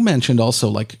you mentioned also,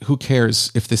 like, who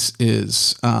cares if this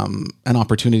is an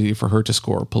opportunity for her to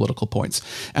score political points?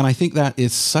 And I think that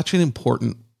is such an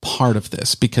important part of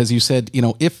this, because you said,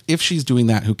 if she's doing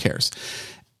that, who cares?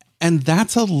 And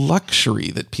that's a luxury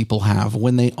that people have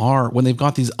when they've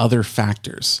got these other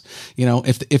factors.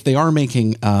 If they are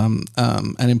making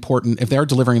if they are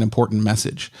delivering an important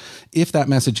message, if that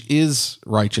message is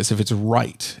righteous, if it's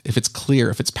right, if it's clear,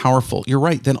 if it's powerful, you're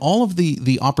right. Then all of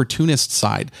the opportunist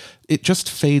side it just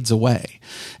fades away.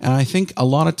 And I think a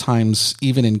lot of times,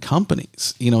 even in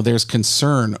companies, there's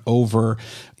concern over,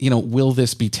 will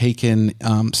this be taken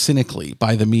cynically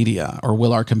by the media, or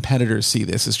will our competitors see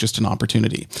this as just an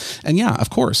opportunity? And yeah, of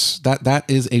course, that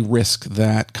is a risk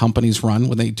that companies run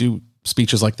when they do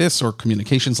speeches like this or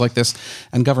communications like this,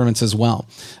 and governments as well.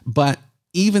 But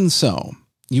even so,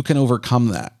 you can overcome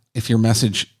that if your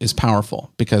message is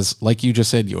powerful, because like you just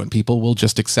said, Ewan, people will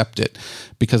just accept it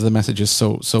because the message is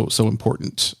so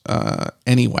important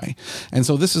anyway. And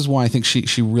so this is why I think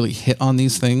she really hit on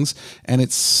these things. And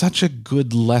it's such a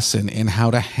good lesson in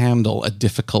how to handle a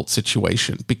difficult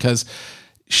situation, because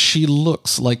she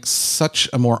looks like such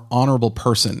a more honorable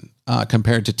person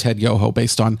compared to Ted Yoho,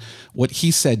 based on what he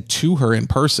said to her in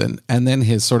person, and then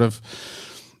his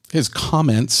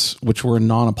comments, which were a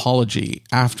non-apology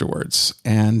afterwards.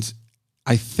 And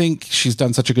I think she's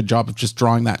done such a good job of just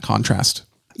drawing that contrast.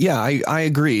 Yeah, I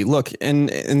agree. Look, and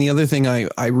the other thing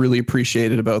I really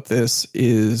appreciated about this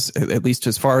is, at least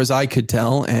as far as I could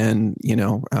tell, and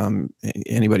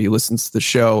anybody who listens to the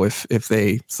show, if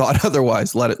they thought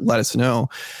otherwise, let us know.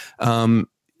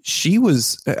 She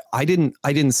was, I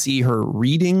didn't see her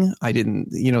reading. I didn't,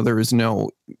 there was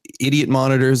no idiot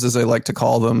monitors, as I like to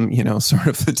call them, sort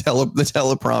of the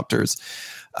teleprompters.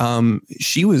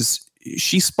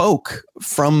 She spoke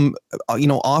from,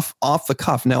 off the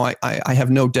cuff. Now, I have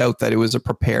no doubt that it was a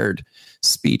prepared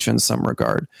speech in some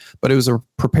regard, but it was a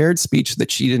prepared speech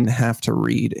that she didn't have to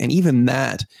read. And even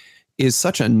that is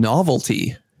such a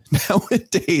novelty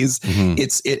nowadays. Mm-hmm.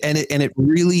 It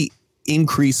really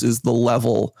increases the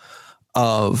level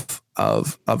of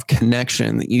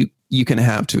connection that you can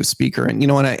have to a speaker.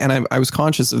 And I was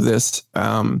conscious of this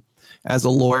as a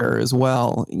lawyer as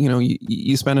well.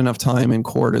 You spend enough time in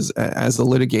court as a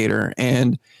litigator,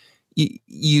 and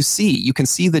you can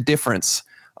see the difference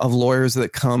of lawyers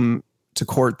that come to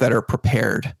court that are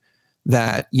prepared,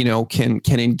 that can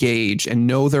engage and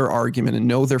know their argument and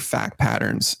know their fact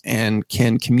patterns, and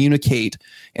can communicate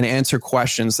and answer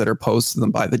questions that are posed to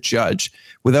them by the judge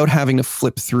without having to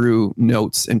flip through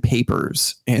notes and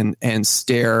papers and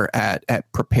stare at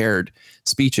prepared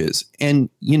speeches.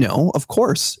 And of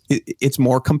course, it's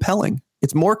more compelling.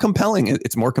 It's more compelling.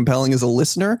 It's more compelling as a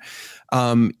listener.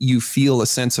 You feel a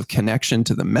sense of connection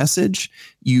to the message.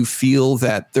 You feel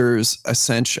that there's a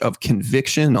sense of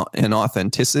conviction and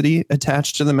authenticity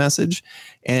attached to the message.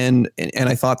 And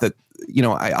I thought that,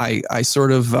 I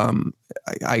sort of,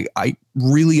 I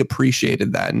really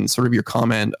appreciated that, and sort of your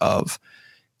comment of,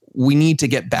 we need to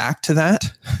get back to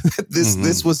that.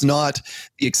 This was not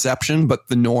the exception, but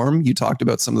the norm. You talked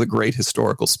about some of the great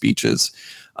historical speeches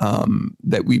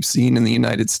that we've seen in the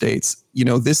United States.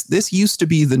 This used to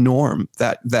be the norm,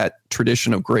 that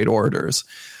tradition of great orators.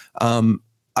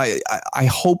 I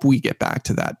hope we get back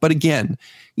to that. But again,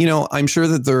 I'm sure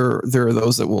that there are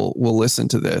those that will listen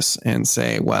to this and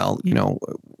say, well, you're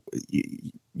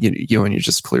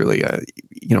just clearly a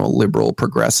liberal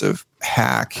progressive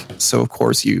hack. So of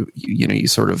course you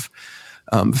sort of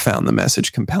found the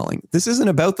message compelling. This isn't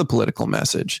about the political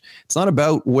message. It's not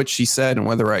about what she said and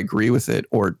whether I agree with it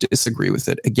or disagree with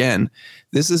it. Again,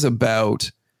 this is about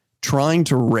trying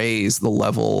to raise the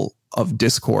level of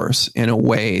discourse in a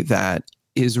way that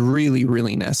is really,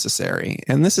 really necessary.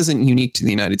 And this isn't unique to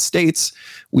the United States.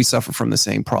 We suffer from the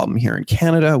same problem here in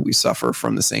Canada. We suffer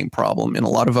from the same problem in a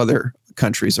lot of other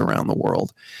countries around the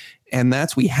world. And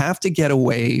we have to get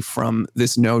away from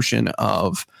this notion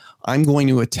of, I'm going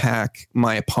to attack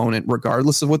my opponent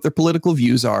regardless of what their political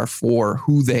views are for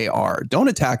who they are. Don't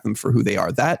attack them for who they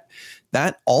are. That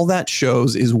all that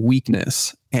shows is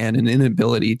weakness and an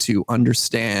inability to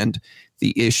understand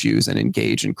the issues and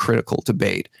engage in critical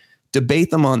debate.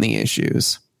 Debate them on the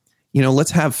issues.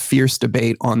 Let's have fierce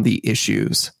debate on the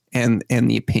issues and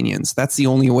the opinions. That's the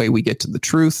only way we get to the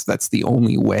truth. That's the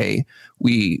only way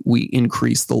we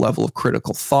increase the level of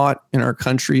critical thought in our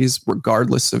countries,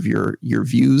 regardless of your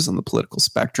views on the political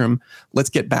spectrum. Let's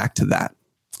get back to that.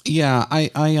 Yeah,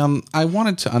 I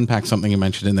wanted to unpack something you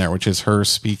mentioned in there, which is her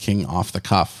speaking off the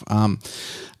cuff.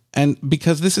 And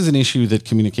because this is an issue that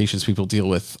communications people deal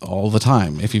with all the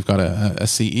time. If you've got a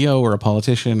CEO or a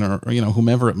politician or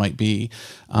whomever it might be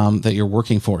that you're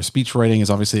working for, speech writing is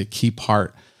obviously a key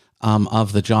part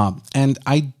of the job. And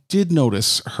I did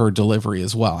notice her delivery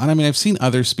as well. And I mean, I've seen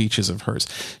other speeches of hers.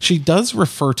 She does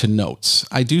refer to notes.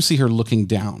 I do see her looking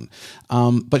down,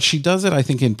 but she does it, I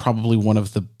think, in probably one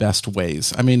of the best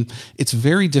ways. I mean, it's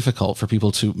very difficult for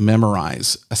people to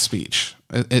memorize a speech.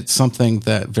 It's something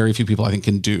that very few people, I think,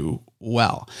 can do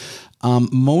well.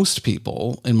 Most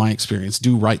people, in my experience,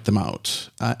 do write them out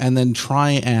and then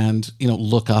try and,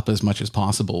 look up as much as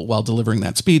possible while delivering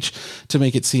that speech to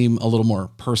make it seem a little more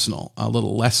personal, a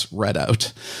little less read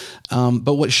out.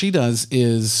 But what she does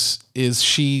is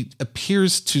she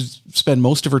appears to spend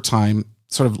most of her time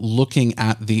sort of looking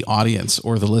at the audience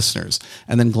or the listeners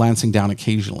and then glancing down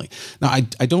occasionally. Now,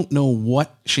 I don't know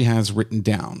what she has written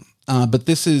down, but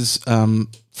this is...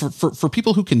 For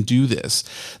people who can do this,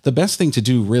 the best thing to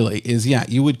do really is,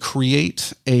 you would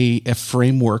create a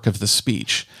framework of the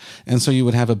speech. And so you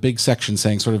would have a big section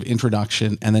saying sort of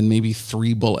introduction and then maybe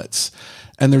 3 bullets.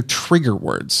 And they're trigger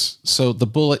words. So the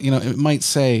bullet, it might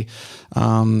say,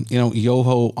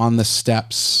 Yoho on the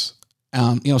steps,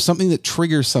 something that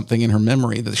triggers something in her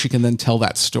memory that she can then tell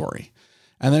that story.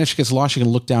 And then if she gets lost, she can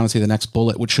look down and see the next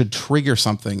bullet, which should trigger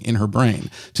something in her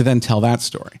brain to then tell that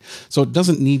story. So it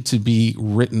doesn't need to be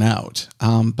written out.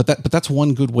 But that's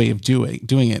one good way of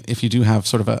doing it if you do have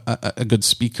sort of a good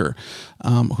speaker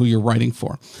who you're writing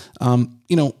for.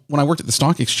 When I worked at the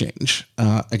stock exchange,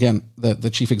 again,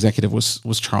 the chief executive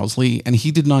was Charles Lee, and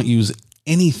he did not use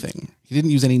anything. He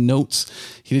didn't use any notes.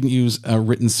 He didn't use a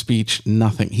written speech,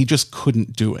 nothing. He just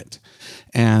couldn't do it.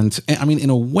 And I mean, in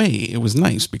a way, it was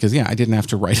nice because, I didn't have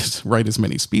to write as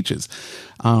many speeches.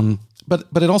 But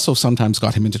it also sometimes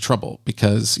got him into trouble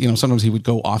because, sometimes he would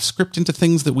go off script into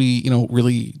things that we,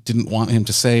 really didn't want him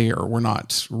to say or were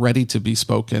not ready to be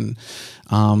spoken.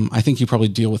 I think you probably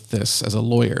deal with this as a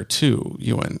lawyer too,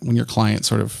 Ewan, when your client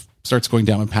sort of starts going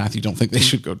down a path you don't think they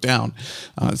should go down.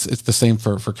 It's the same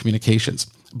for communications.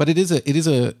 But it is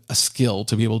a skill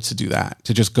to be able to do that,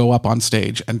 to just go up on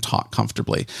stage and talk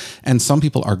comfortably. And some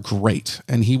people are great.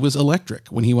 And he was electric.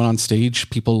 When he went on stage,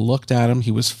 people looked at him. He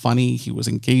was funny. He was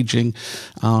engaging.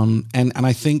 And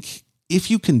I think if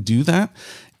you can do that,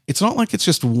 it's not like it's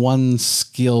just one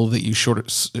skill that you sort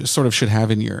of should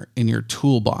have in your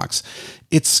toolbox.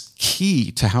 It's key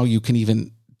to how you can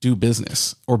even do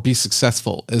business or be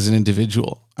successful as an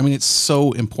individual. I mean, it's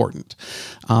so important.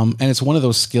 And it's one of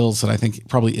those skills that I think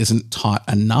probably isn't taught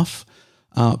enough.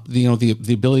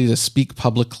 The ability to speak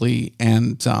publicly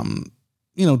and,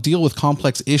 deal with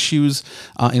complex issues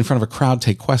in front of a crowd,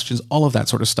 take questions, all of that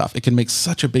sort of stuff. It can make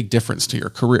such a big difference to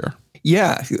your career.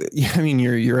 Yeah. I mean,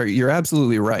 you're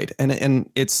absolutely right.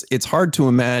 And it's hard to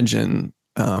imagine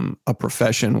a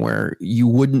profession where you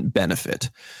wouldn't benefit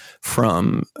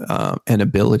from an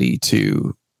ability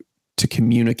to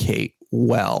communicate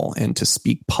well and to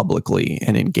speak publicly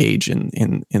and engage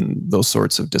in those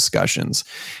sorts of discussions.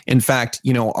 In fact,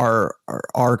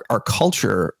 our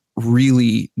culture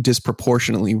really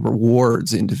disproportionately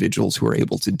rewards individuals who are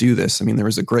able to do this. I mean, there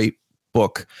was a great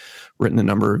book written a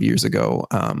number of years ago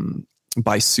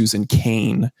by Susan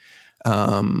Cain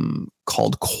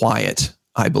called Quiet,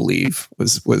 I believe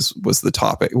was the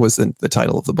topic, was the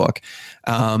title of the book.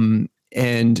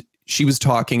 And she was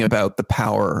talking about the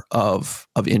power of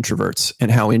introverts and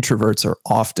how introverts are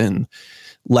often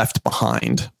left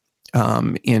behind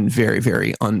in very,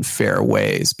 very unfair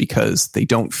ways because they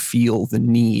don't feel the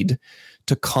need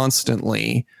to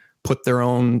constantly put their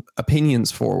own opinions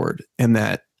forward, and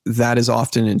that is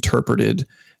often interpreted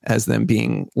as them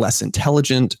being less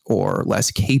intelligent or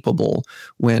less capable,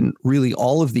 when really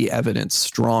all of the evidence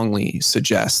strongly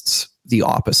suggests the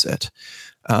opposite.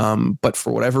 But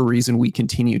for whatever reason, we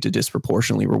continue to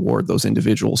disproportionately reward those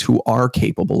individuals who are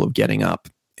capable of getting up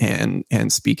and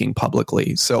speaking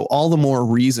publicly. So all the more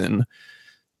reason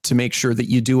to make sure that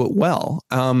you do it well.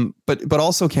 But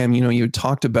also, Cam, you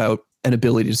talked about an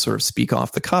ability to sort of speak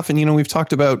off the cuff. And, we've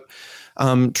talked about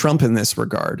Trump in this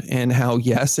regard, and how,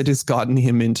 yes, it has gotten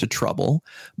him into trouble,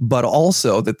 but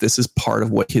also that this is part of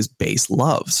what his base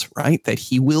loves, right? That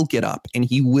he will get up and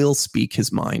he will speak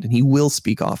his mind and he will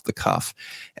speak off the cuff.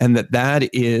 And that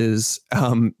is,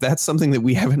 that's something that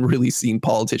we haven't really seen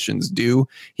politicians do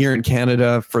here in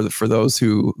Canada. For those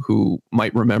who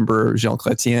might remember Jean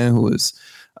Chrétien, who was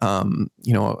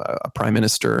a prime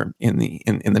minister in the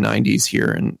 90s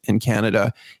here in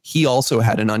Canada. He also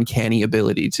had an uncanny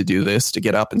ability to do this, to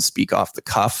get up and speak off the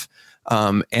cuff.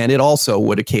 And it also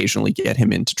would occasionally get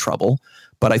him into trouble.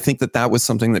 But I think that was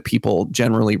something that people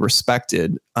generally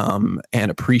respected and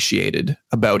appreciated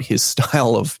about his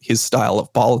style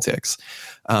of politics.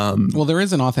 Well, there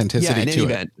is an authenticity to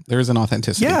it. There is an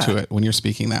authenticity to it when you're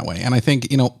speaking that way. And I think,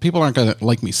 people aren't going to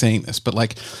like me saying this, but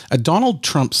like a Donald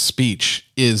Trump speech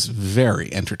is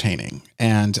very entertaining.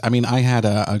 And I mean, I had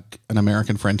an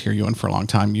American friend here, Ewan, for a long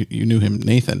time. You knew him,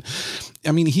 Nathan.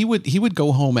 I mean, he would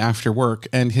go home after work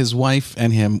and his wife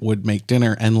and him would make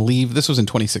dinner and leave. This was in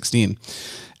 2016,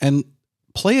 and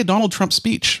play a Donald Trump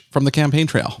speech from the campaign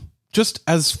trail. just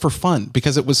as for fun,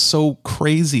 because it was so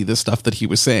crazy, the stuff that he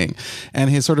was saying and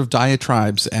his sort of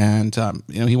diatribes. And,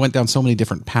 he went down so many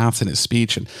different paths in his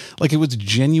speech, and like, it was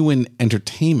genuine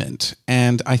entertainment.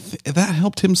 And that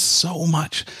helped him so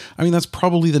much. I mean, that's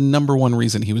probably the number one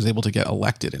reason he was able to get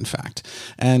elected, in fact.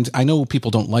 And I know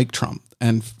people don't like Trump,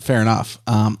 and fair enough.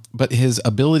 But his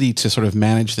ability to sort of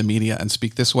manage the media and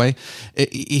speak this way,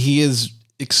 he is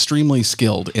extremely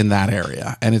skilled in that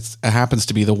area. And it happens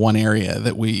to be the one area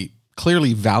that we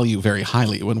clearly value very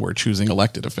highly when we're choosing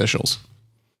elected officials.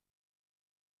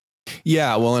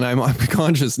 Yeah, well, and I'm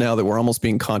conscious now that we're almost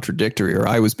being contradictory, or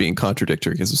I was being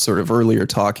contradictory, because sort of earlier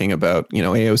talking about,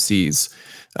 AOC's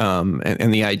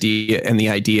and the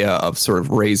idea of sort of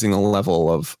raising the level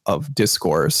of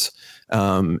discourse.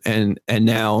 And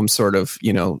now I'm sort of,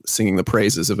 singing the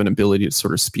praises of an ability to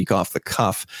sort of speak off the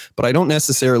cuff, but I don't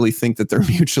necessarily think that they're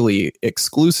mutually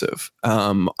exclusive.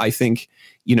 I think,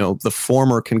 the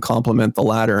former can complement the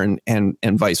latter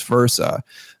and vice versa.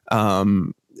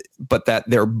 But that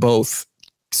they're both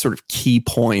sort of key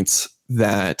points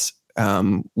that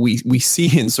we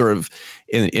see in sort of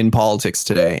in politics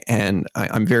today. And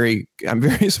I'm very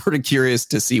sort of curious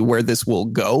to see where this will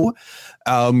go.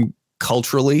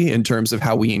 Culturally, in terms of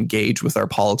how we engage with our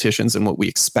politicians and what we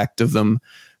expect of them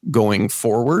going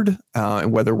forward,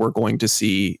 and whether we're going to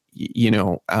see,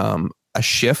 a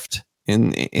shift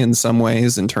in some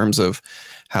ways in terms of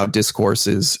how discourse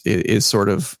is sort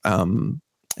of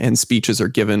and speeches are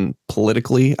given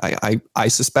politically. I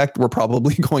suspect we're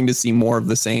probably going to see more of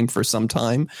the same for some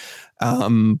time,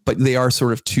 but they are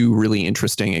sort of two really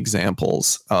interesting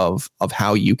examples of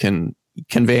how you can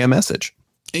convey a message.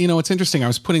 It's interesting. I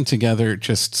was putting together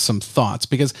just some thoughts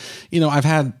because, I've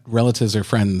had relatives or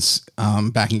friends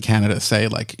back in Canada say,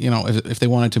 like, if they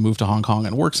wanted to move to Hong Kong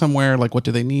and work somewhere, like, what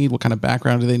do they need? What kind of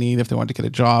background do they need? If they want to get a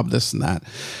job, this and that.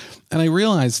 And I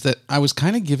realized that I was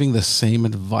kind of giving the same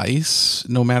advice,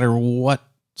 no matter what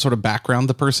sort of background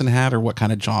the person had or what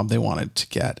kind of job they wanted to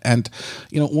get. And,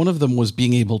 one of them was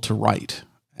being able to write.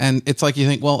 And it's like, you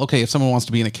think, well, okay, if someone wants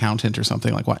to be an accountant or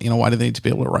something, like, why do they need to be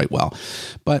able to write well?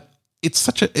 But it's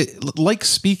like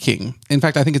speaking. In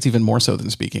fact, I think it's even more so than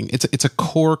speaking. It's a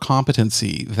core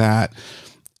competency that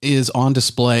is on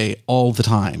display all the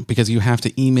time, because you have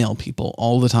to email people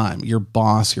all the time, your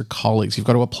boss, your colleagues, you've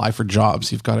got to apply for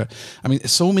jobs. You've got to,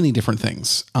 so many different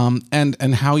things.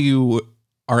 And how you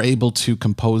are able to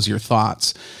compose your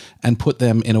thoughts and put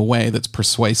them in a way that's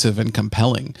persuasive and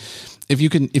compelling. If you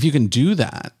can do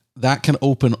that, that can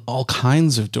open all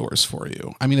kinds of doors for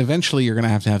you. Eventually you're going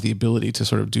to have the ability to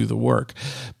sort of do the work.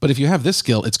 But if you have this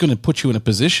skill, it's going to put you in a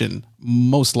position,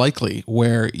 most likely,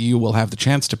 where you will have the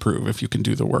chance to prove if you can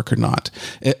do the work or not.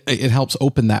 It helps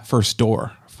open that first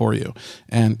door for you.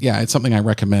 And yeah, it's something I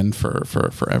recommend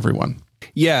for everyone.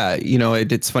 Yeah,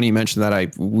 it's funny you mentioned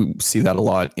that. We see that a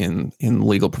lot in the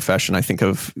legal profession. I think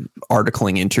of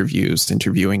articling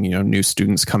interviewing, new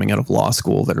students coming out of law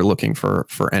school that are looking for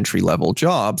entry level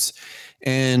jobs.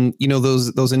 And,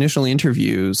 those initial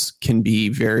interviews can be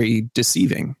very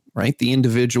deceiving, right? The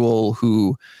individual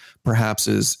who perhaps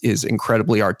is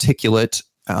incredibly articulate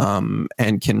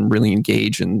and can really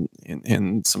engage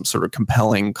in some sort of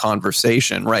compelling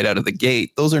conversation right out of the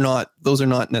gate. Those are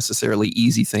not necessarily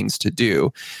easy things to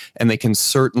do, and they can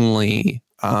certainly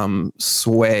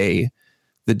sway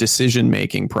the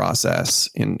decision-making process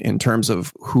in terms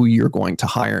of who you're going to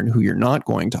hire and who you're not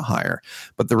going to hire.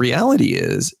 But the reality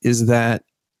is that,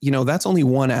 that's only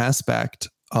one aspect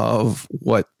of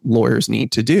what lawyers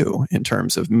need to do in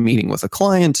terms of meeting with a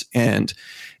client and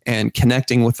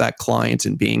connecting with that client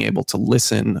and being able to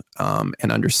listen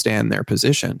and understand their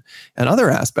position. Another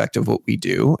aspect of what we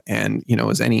do, and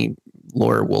as any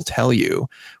lawyer will tell you,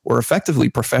 we're effectively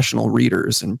professional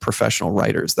readers and professional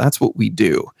writers. That's what we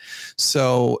do.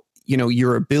 So,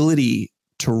 your ability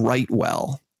to write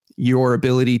well, your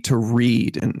ability to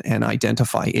read and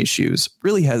identify issues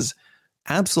really has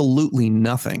absolutely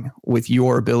nothing with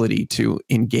your ability to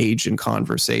engage in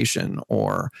conversation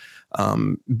or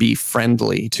be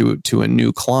friendly to a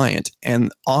new client.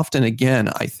 And often, again,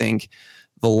 I think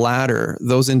the latter,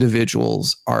 those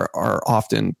individuals are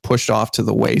often pushed off to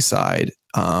the wayside.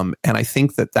 And I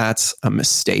think that that's a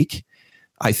mistake.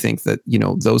 I think that,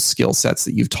 those skill sets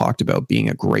that you've talked about, being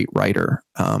a great writer,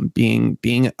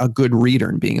 being a good reader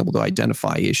and being able to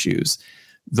identify issues,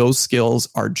 those skills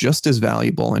are just as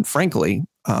valuable and, frankly,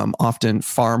 often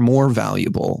far more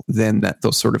valuable than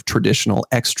those sort of traditional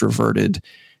extroverted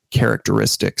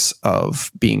characteristics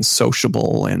of being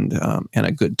sociable and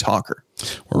a good talker.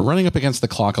 We're running up against the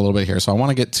clock a little bit here, so I want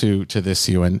to get to this,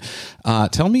 Ewan.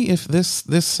 Tell me if this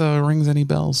rings any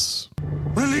bells.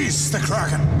 Release the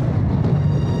Kraken.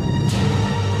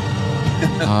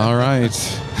 All right.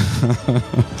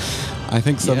 I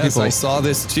think some people... I saw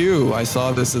this too. I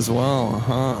saw this as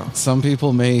well. Some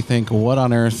people may think, what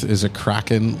on earth is a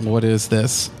Kraken? What is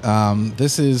this?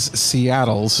 This is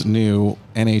Seattle's new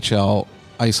NHL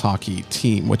ice hockey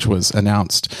team, which was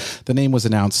announced. The name was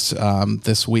announced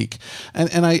this week.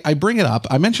 And I bring it up.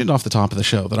 I mentioned off the top of the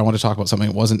show that I want to talk about something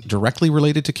that wasn't directly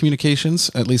related to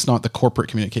communications, at least not the corporate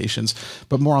communications,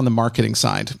 but more on the marketing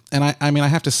side. And I mean, I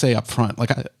have to say up front,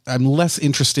 like I'm less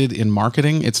interested in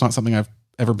marketing. It's not something I've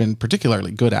ever been particularly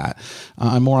good at.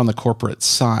 I'm more on the corporate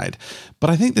side,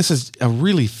 but I think this is a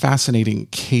really fascinating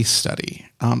case study.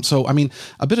 So, I mean,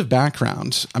 a bit of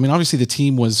background. I mean, obviously the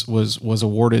team was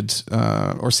awarded,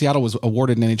 or Seattle was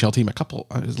awarded an NHL team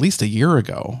at least a year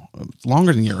ago,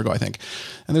 longer than a year ago, I think.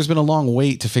 And there's been a long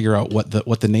wait to figure out what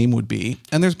the name would be.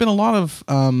 And there's been a lot of,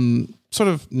 sort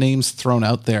of names thrown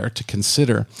out there to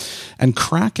consider. And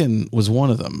Kraken was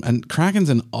one of them. And Kraken's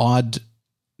an odd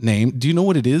name. Do you know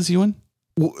what it is, Ewan?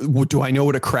 Do I know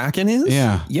what a Kraken is?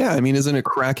 Yeah. I mean, isn't a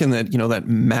Kraken that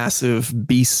massive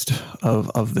beast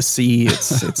of the sea?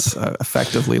 It's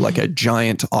effectively like a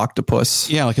giant octopus.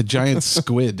 Yeah, like a giant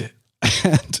squid.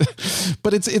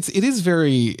 But it is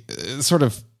very sort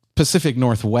of Pacific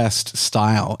Northwest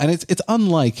style, and it's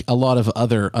unlike a lot of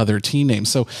other team names.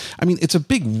 So, I mean, it's a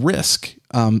big risk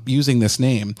using this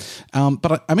name,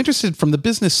 but I'm interested from the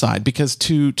business side, because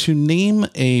to name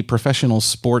a professional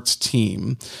sports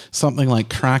team something like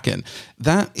Kraken,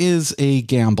 that is a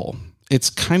gamble. It's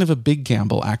kind of a big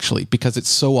gamble, actually, because it's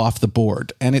so off the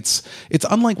board, and it's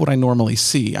unlike what I normally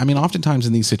see. I mean, oftentimes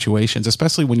in these situations,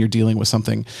 especially when you're dealing with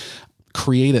something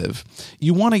creative,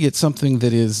 you want to get something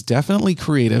that is definitely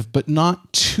creative, but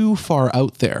not too far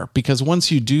out there, because once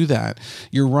you do that,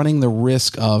 you're running the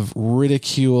risk of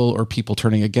ridicule or people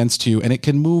turning against you, and it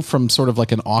can move from sort of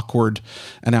like an awkward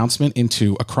announcement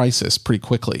into a crisis pretty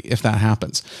quickly if that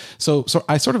happens. So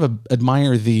I sort of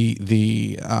admire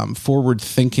the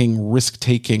forward-thinking,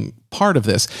 risk-taking part of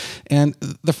this, and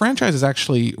the franchise is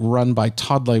actually run by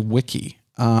Todd Lewicki.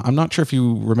 I'm not sure if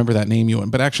you remember that name,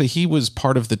 Ewan, but actually he was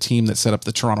part of the team that set up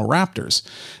the Toronto Raptors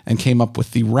and came up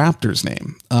with the Raptors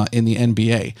name in the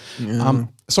NBA. Yeah.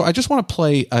 So I just want to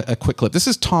play a quick clip. This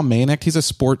is Tom Mayenknecht. He's a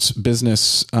sports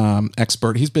business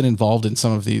expert. He's been involved in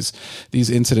some of these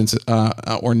incidents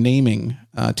or naming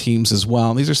teams as well.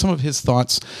 And these are some of his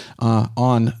thoughts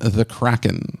on the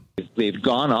Kraken. They've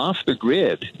gone off the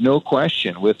grid, no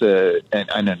question, with an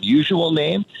unusual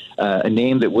name, a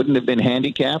name that wouldn't have been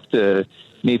handicapped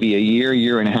maybe a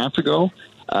year and a half ago.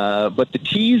 But the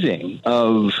teasing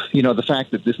of, the fact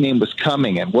that this name was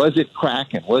coming, and was it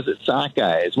Kraken? Was it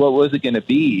Sockeyes? What was it going to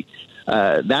be?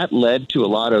 That led to a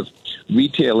lot of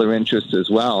retailer interest as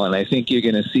well. And I think you're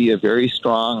going to see a very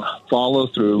strong follow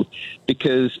through,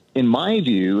 because in my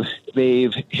view,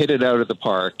 they've hit it out of the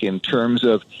park in terms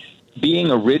of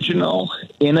being original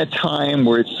in a time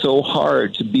where it's so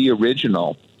hard to be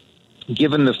original,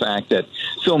 given the fact that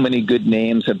so many good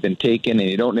names have been taken, and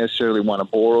you don't necessarily want to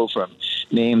borrow from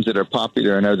names that are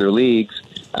popular in other leagues.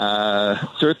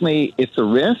 Certainly it's a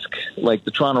risk, like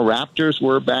the Toronto Raptors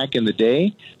were back in the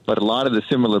day, but a lot of the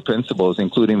similar principles,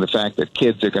 including the fact that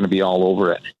kids are going to be all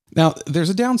over it. Now, there's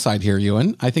a downside here,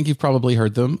 Ewan. I think you've probably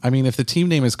heard them. I mean, if the team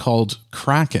name is called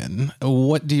Kraken,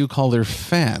 what do you call their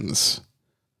fans?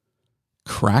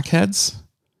 Crackheads?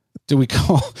 Do we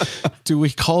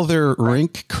call their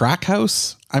rink Crack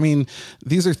House? I mean,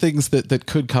 these are things that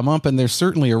could come up, and there's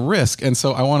certainly a risk. And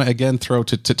so I want to again throw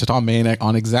to Tom Mayenknecht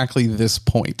on exactly this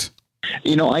point.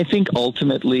 I think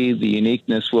ultimately the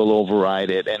uniqueness will override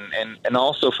it. And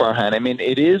also, Farhan, I mean,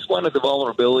 it is one of the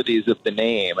vulnerabilities of the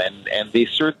name, and they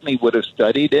certainly would have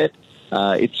studied it.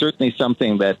 It's certainly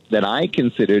something that I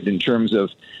considered in terms of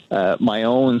my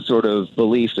own sort of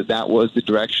belief that was the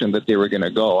direction that they were going to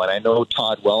go. And I know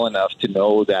Todd well enough to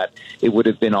know that it would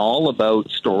have been all about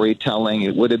storytelling.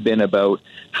 It would have been about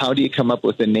how do you come up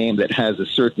with a name that has a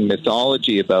certain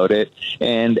mythology about it,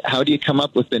 and how do you come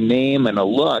up with a name and a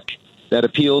look that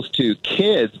appeals to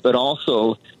kids, but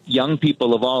also young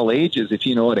people of all ages, if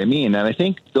you know what I mean. And I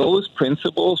think those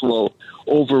principles will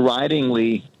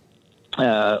overridingly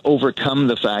overcome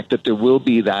the fact that there will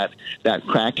be that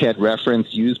crackhead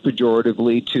reference used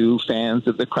pejoratively to fans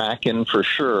of the Kraken, for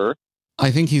sure. I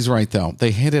think he's right, though.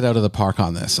 They hit it out of the park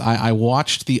on this. I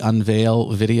watched the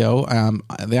unveil video.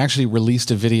 They actually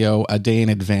released a video a day in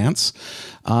advance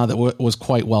that was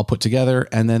quite well put together,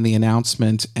 and then the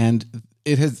announcement. And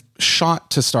it has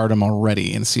shot to stardom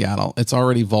already in Seattle. It's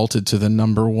already vaulted to the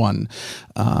number one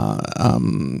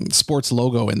sports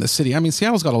logo in the city. I mean,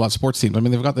 Seattle's got a lot of sports teams. I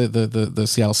mean, they've got the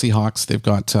Seattle Seahawks. They've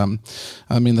got, the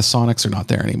Sonics are not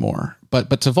there anymore.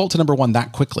 But to vault to number one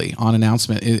that quickly on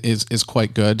announcement is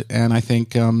quite good. And I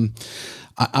think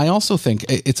I also think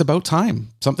it's about time.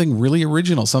 Something really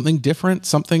original, something different,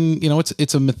 something,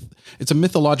 it's a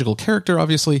mythological character,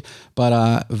 obviously,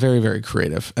 but very, very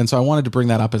creative. And so I wanted to bring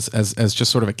that up as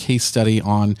just sort of a case study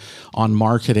on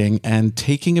marketing and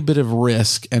taking a bit of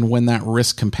risk. And when that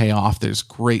risk can pay off, there's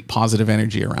great positive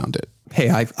energy around it. Hey,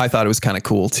 I thought it was kind of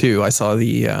cool too. I saw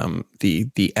the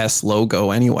S logo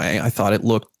anyway. I thought it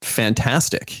looked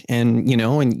fantastic. And,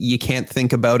 and you can't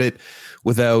think about it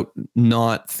without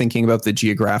not thinking about the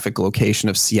geographic location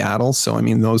of Seattle. So, I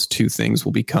mean, those two things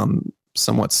will become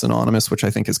somewhat synonymous, which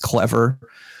I think is clever.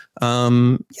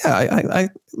 I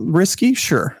risky,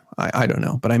 sure. I don't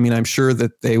know. But I mean, I'm sure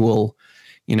that they will,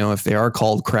 if they are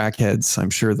called crackheads, I'm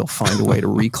sure they'll find a way to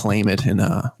reclaim it in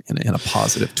a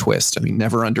positive twist. I mean,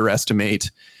 never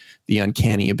underestimate the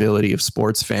uncanny ability of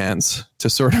sports fans to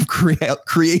sort of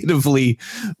creatively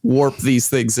warp these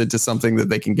things into something that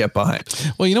they can get behind.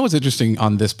 Well, what's interesting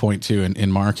on this point too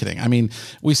in marketing? I mean,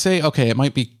 we say, okay, it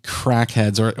might be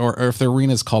crackheads or if the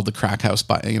arena is called the Crack House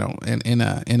by, in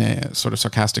a sort of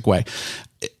sarcastic way.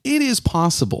 It is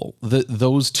possible that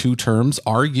those two terms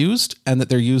are used and that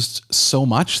they're used so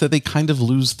much that they kind of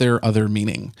lose their other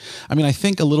meaning. I mean, I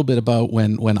think a little bit about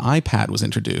when iPad was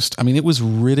introduced. I mean, it was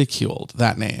ridiculed,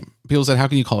 that name. People said, how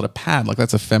can you call it a pad? Like,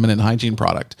 that's a feminine hygiene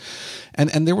product.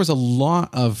 And there was a lot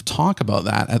of talk about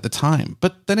that at the time,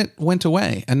 but then it went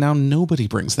away and now nobody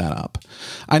brings that up.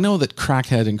 I know that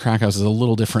crackhead and crack house is a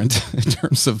little different in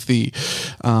terms of the,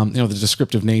 the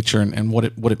descriptive nature and what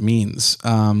it means.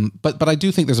 But I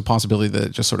do think there's a possibility that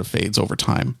it just sort of fades over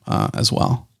time as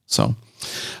well. So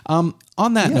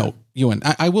on that note, Ewan,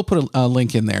 I will put a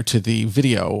link in there to the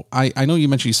video. I know you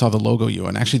mentioned you saw the logo,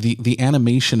 Ewan. Actually, the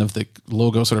animation of the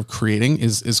logo sort of creating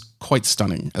is quite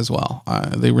stunning as well.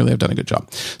 They really have done a good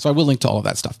job. So I will link to all of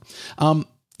that stuff.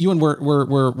 Ewan,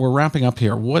 we're wrapping up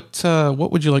here. What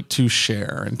would you like to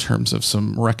share in terms of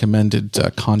some recommended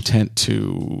content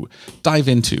to dive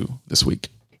into this week?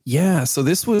 Yeah, so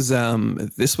this was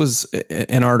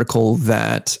an article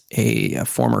that a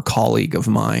former colleague of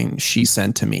mine, she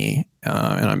sent to me,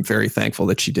 and I'm very thankful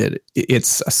that she did.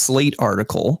 It's a Slate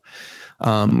article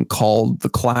called "The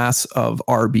Class of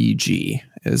RBG,"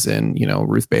 as in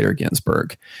Ruth Bader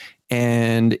Ginsburg,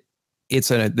 and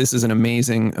this is an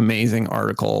amazing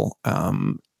article.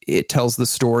 It tells the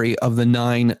story of the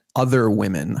 9 other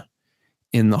women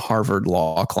in the Harvard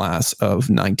Law class of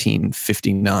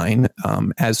 1959,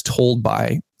 as told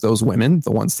by those women,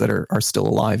 the ones that are still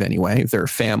alive anyway, their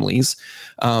families,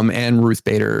 and Ruth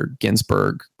Bader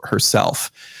Ginsburg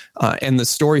herself. And the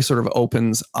story sort of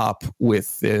opens up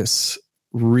with this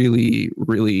really,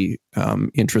 really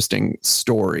interesting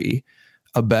story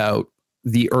about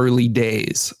the early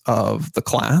days of the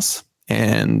class.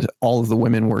 And all of the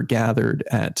women were gathered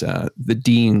at the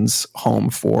dean's home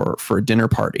for a dinner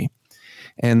party.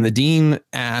 And the dean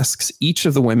asks each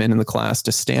of the women in the class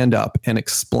to stand up and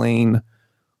explain,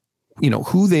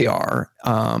 who they are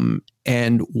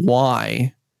and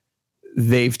why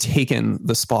they've taken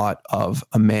the spot of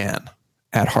a man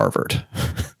at Harvard.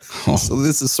 So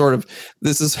this is what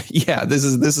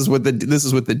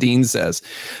the dean says.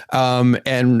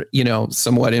 And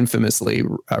somewhat infamously,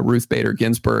 Ruth Bader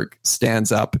Ginsburg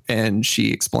stands up and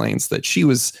she explains that she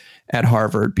was at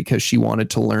Harvard because she wanted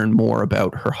to learn more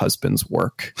about her husband's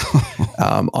work.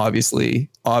 Obviously,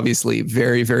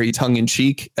 very, very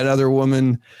tongue-in-cheek. Another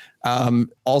woman,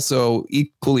 also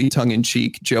equally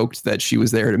tongue-in-cheek, joked that she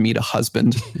was there to meet a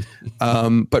husband.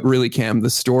 But really, Cam, the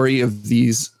story of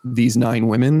these 9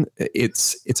 women,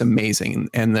 it's amazing.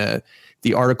 And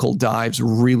the article dives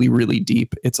really, really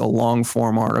deep. It's a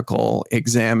long-form article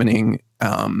examining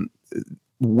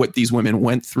what these women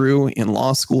went through in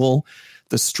law school,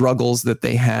 the struggles that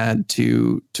they had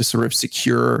to sort of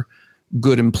secure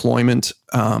good employment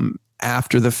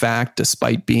after the fact,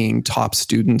 despite being top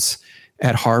students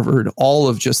at Harvard, all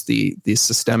of just the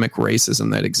systemic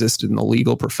racism that existed in the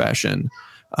legal profession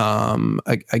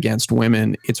against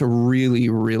women. It's a really,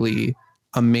 really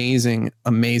amazing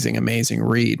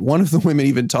read. One of the women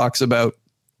even talks about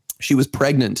she was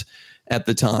pregnant at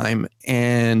the time,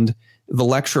 and the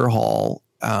lecture hall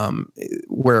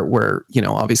where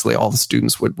obviously all the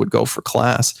students would go for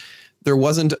class, there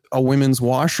wasn't a women's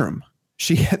washroom.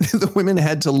 The women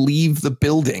had to leave the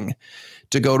building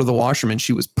to go to the washroom, and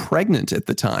she was pregnant at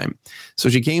the time. So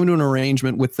she came to an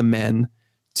arrangement with the men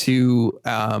to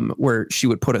where she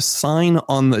would put a sign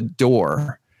on the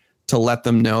door to let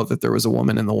them know that there was a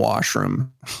woman in the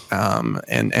washroom,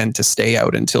 and to stay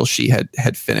out until she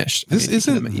had finished. This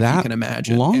isn't that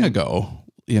long ago,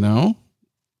 you know?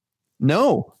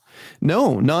 No,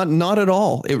 not at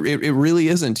all. It really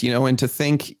isn't, you know. And to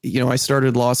think, you know, I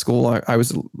started law school, I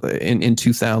was in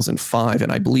 2005,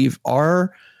 and I believe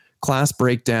our class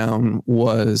breakdown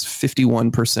was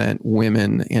 51%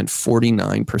 women and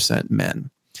 49% men.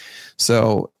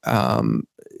 So,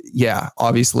 yeah,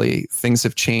 obviously things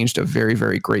have changed a very,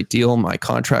 very great deal. My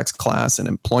contracts class and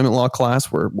employment law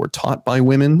class were taught by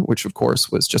women, which of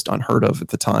course was just unheard of at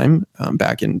the time,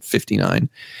 back in 59.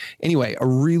 Anyway, a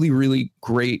really, really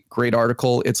great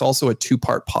article. It's also a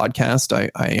 2-part podcast.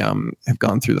 I have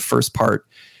gone through the first part,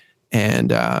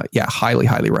 and yeah,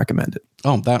 highly recommend it.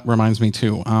 Oh, that reminds me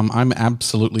too. I'm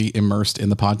absolutely immersed in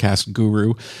the podcast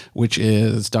Guru, which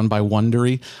is done by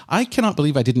Wondery. I cannot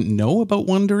believe I didn't know about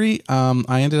Wondery.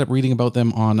 I ended up reading about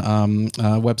them on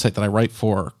a website that I write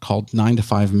for called 9 to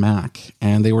 5 Mac,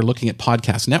 and they were looking at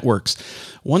podcast networks.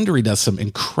 Wondery does some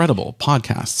incredible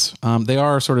podcasts. They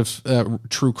are sort of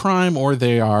true crime, or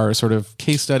they are sort of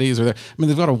case studies, or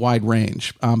they've got a wide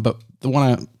range. But the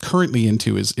one I'm currently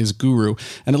into is Guru,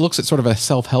 and it looks at sort of a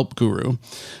self-help guru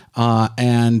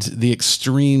and the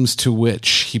extremes to which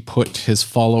he put his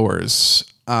followers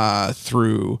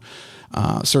through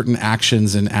certain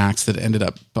actions and acts that ended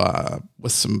up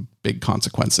with some big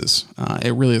consequences.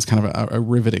 It really is kind of a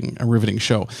riveting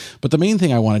show. But the main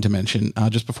thing I wanted to mention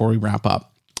just before we wrap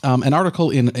up, an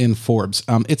article in Forbes.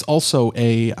 It's also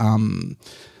a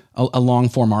long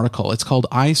form article. It's called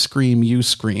I Scream, You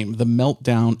Scream, the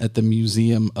meltdown at the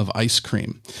Museum of Ice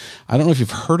Cream. I don't know if you've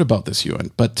heard about this,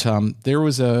 Ewan, but there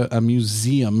was a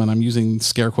museum, and I'm using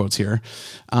scare quotes here,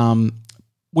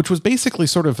 which was basically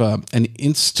sort of an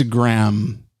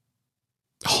Instagram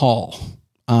hall.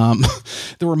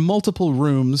 There were multiple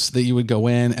rooms that you would go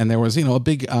in, and there was, a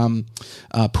big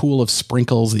pool of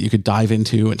sprinkles that you could dive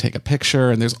into and take a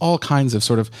picture. And there's all kinds of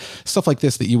sort of stuff like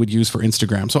this that you would use for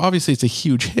Instagram. So obviously it's a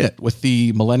huge hit with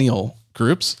the millennial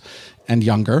groups and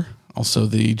younger, also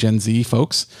the Gen Z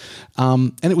folks.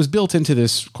 And it was built into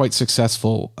this quite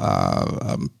successful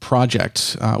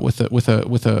project with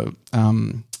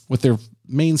their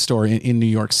main story in New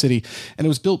York City. And it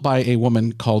was built by a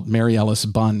woman called Mary Ellis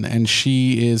Bunn, and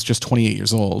she is just 28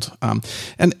 years old. And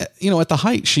at the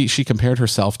height, she compared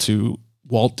herself to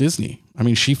Walt Disney. I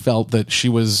mean, she felt that she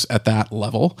was at that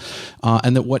level,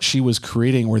 and that what she was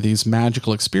creating were these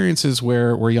magical experiences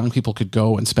where young people could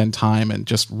go and spend time and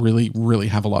just really, really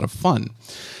have a lot of fun.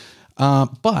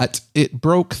 But it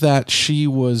broke that she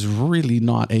was really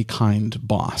not a kind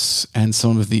boss, and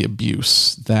some of the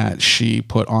abuse that she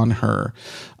put on her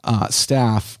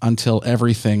staff until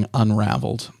everything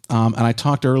unraveled. And I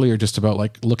talked earlier just about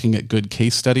like looking at good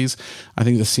case studies. I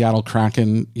think the Seattle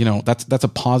Kraken, that's a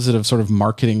positive sort of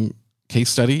marketing case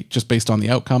study just based on the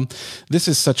outcome. This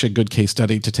is such a good case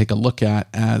study to take a look at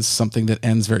as something that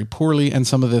ends very poorly, and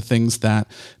some of the things that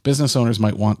business owners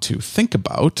might want to think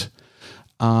about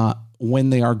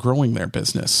when they are growing their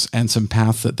business, and some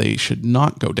paths that they should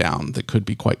not go down that could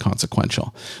be quite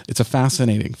consequential. It's a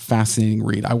fascinating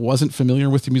read. I wasn't familiar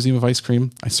with the Museum of Ice Cream.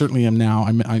 I certainly am now.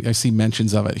 I see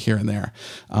mentions of it here and there,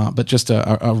 but just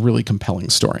a really compelling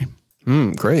story.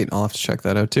 Great. I'll have to check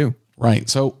that out too. Right.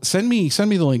 So send me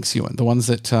the links, Ewan, the ones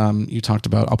that you talked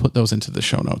about. I'll put those into the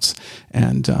show notes,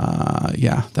 and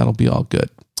yeah, that'll be all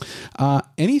good.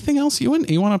 Anything else, Ewan?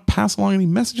 You want to pass along any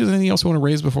messages? Anything else you want to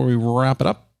raise before we wrap it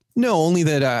up? No, only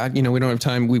that, we don't have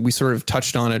time. We sort of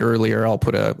touched on it earlier. I'll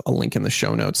put a link in the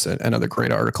show notes. Another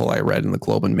great article I read in the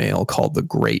Globe and Mail called The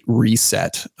Great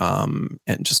Reset, and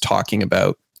just talking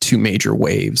about two major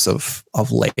waves of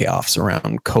layoffs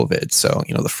around COVID. So,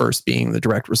 the first being the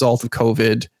direct result of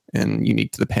COVID and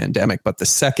unique to the pandemic, but the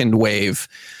second wave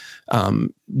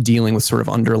dealing with sort of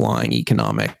underlying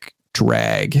economic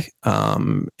drag.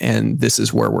 And this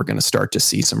is where we're going to start to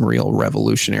see some real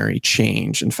revolutionary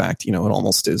change. In fact, it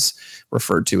almost is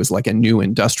referred to as like a new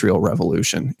industrial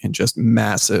revolution, and just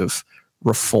massive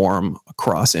reform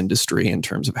across industry in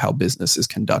terms of how business is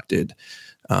conducted,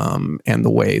 and the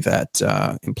way that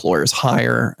employers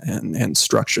hire and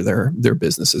structure their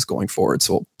businesses going forward.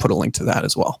 So we'll put a link to that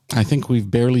as well. I think we've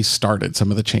barely started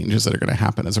some of the changes that are going to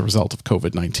happen as a result of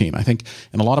COVID-19. I think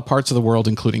in a lot of parts of the world,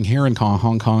 including here in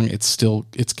Hong Kong,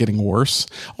 it's getting worse.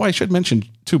 Oh, I should mention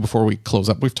too, before we close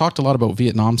up, we've talked a lot about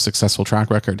Vietnam's successful track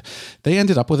record. They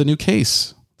ended up with a new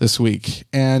case this week,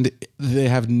 and they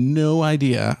have no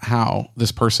idea how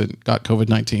this person got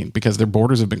COVID-19 because their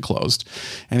borders have been closed,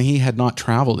 and he had not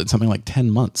traveled in something like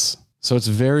 10 months. So it's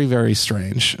very, very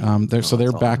strange.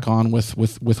 They're back on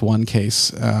with one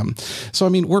case. So I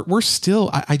mean, we're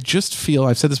still. I just feel,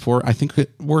 I've said this before, I think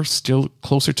we're still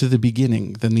closer to the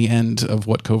beginning than the end of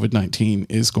what COVID-19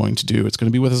 is going to do. It's going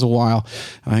to be with us a while.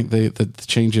 I think the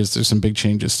changes. There's some big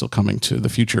changes still coming to the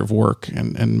future of work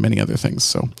and many other things.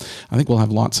 So I think we'll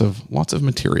have lots of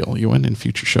material, Ewan, in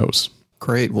future shows.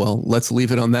 Great. Well, let's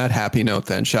leave it on that happy note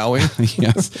then, shall we?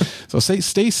 Yes. So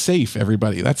stay safe,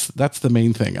 everybody. That's the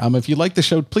main thing. If you like the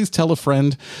show, please tell a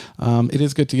friend. It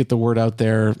is good to get the word out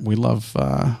there. We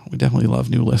definitely love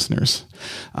new listeners.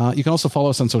 You can also follow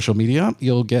us on social media.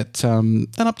 You'll get an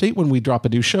update when we drop a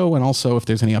new show. And also if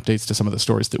there's any updates to some of the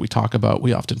stories that we talk about,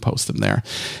 we often post them there.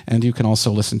 And you can also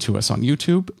listen to us on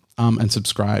YouTube. And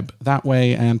subscribe that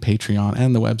way, and Patreon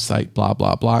and the website, blah,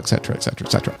 blah, blah, et cetera, et cetera, et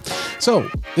cetera. So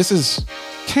this is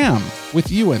Cam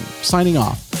with Ewan signing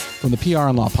off from the PR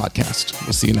and Law Podcast.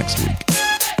 We'll see you next week.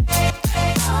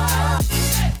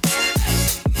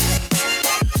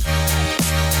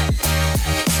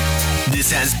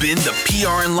 This has been the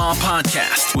PR and Law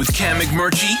Podcast with Cam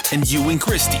McMurchie and Ewan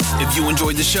Christie. If you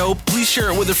enjoyed the show, please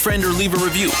share it with a friend or leave a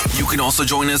review. You can also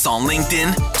join us on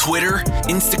LinkedIn, Twitter,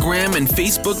 Instagram, and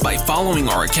Facebook by following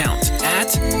our account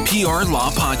at PR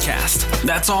Law Podcast.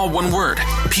 That's all one word,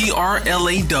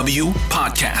 PRLAW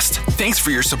Podcast. Thanks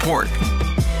for your support.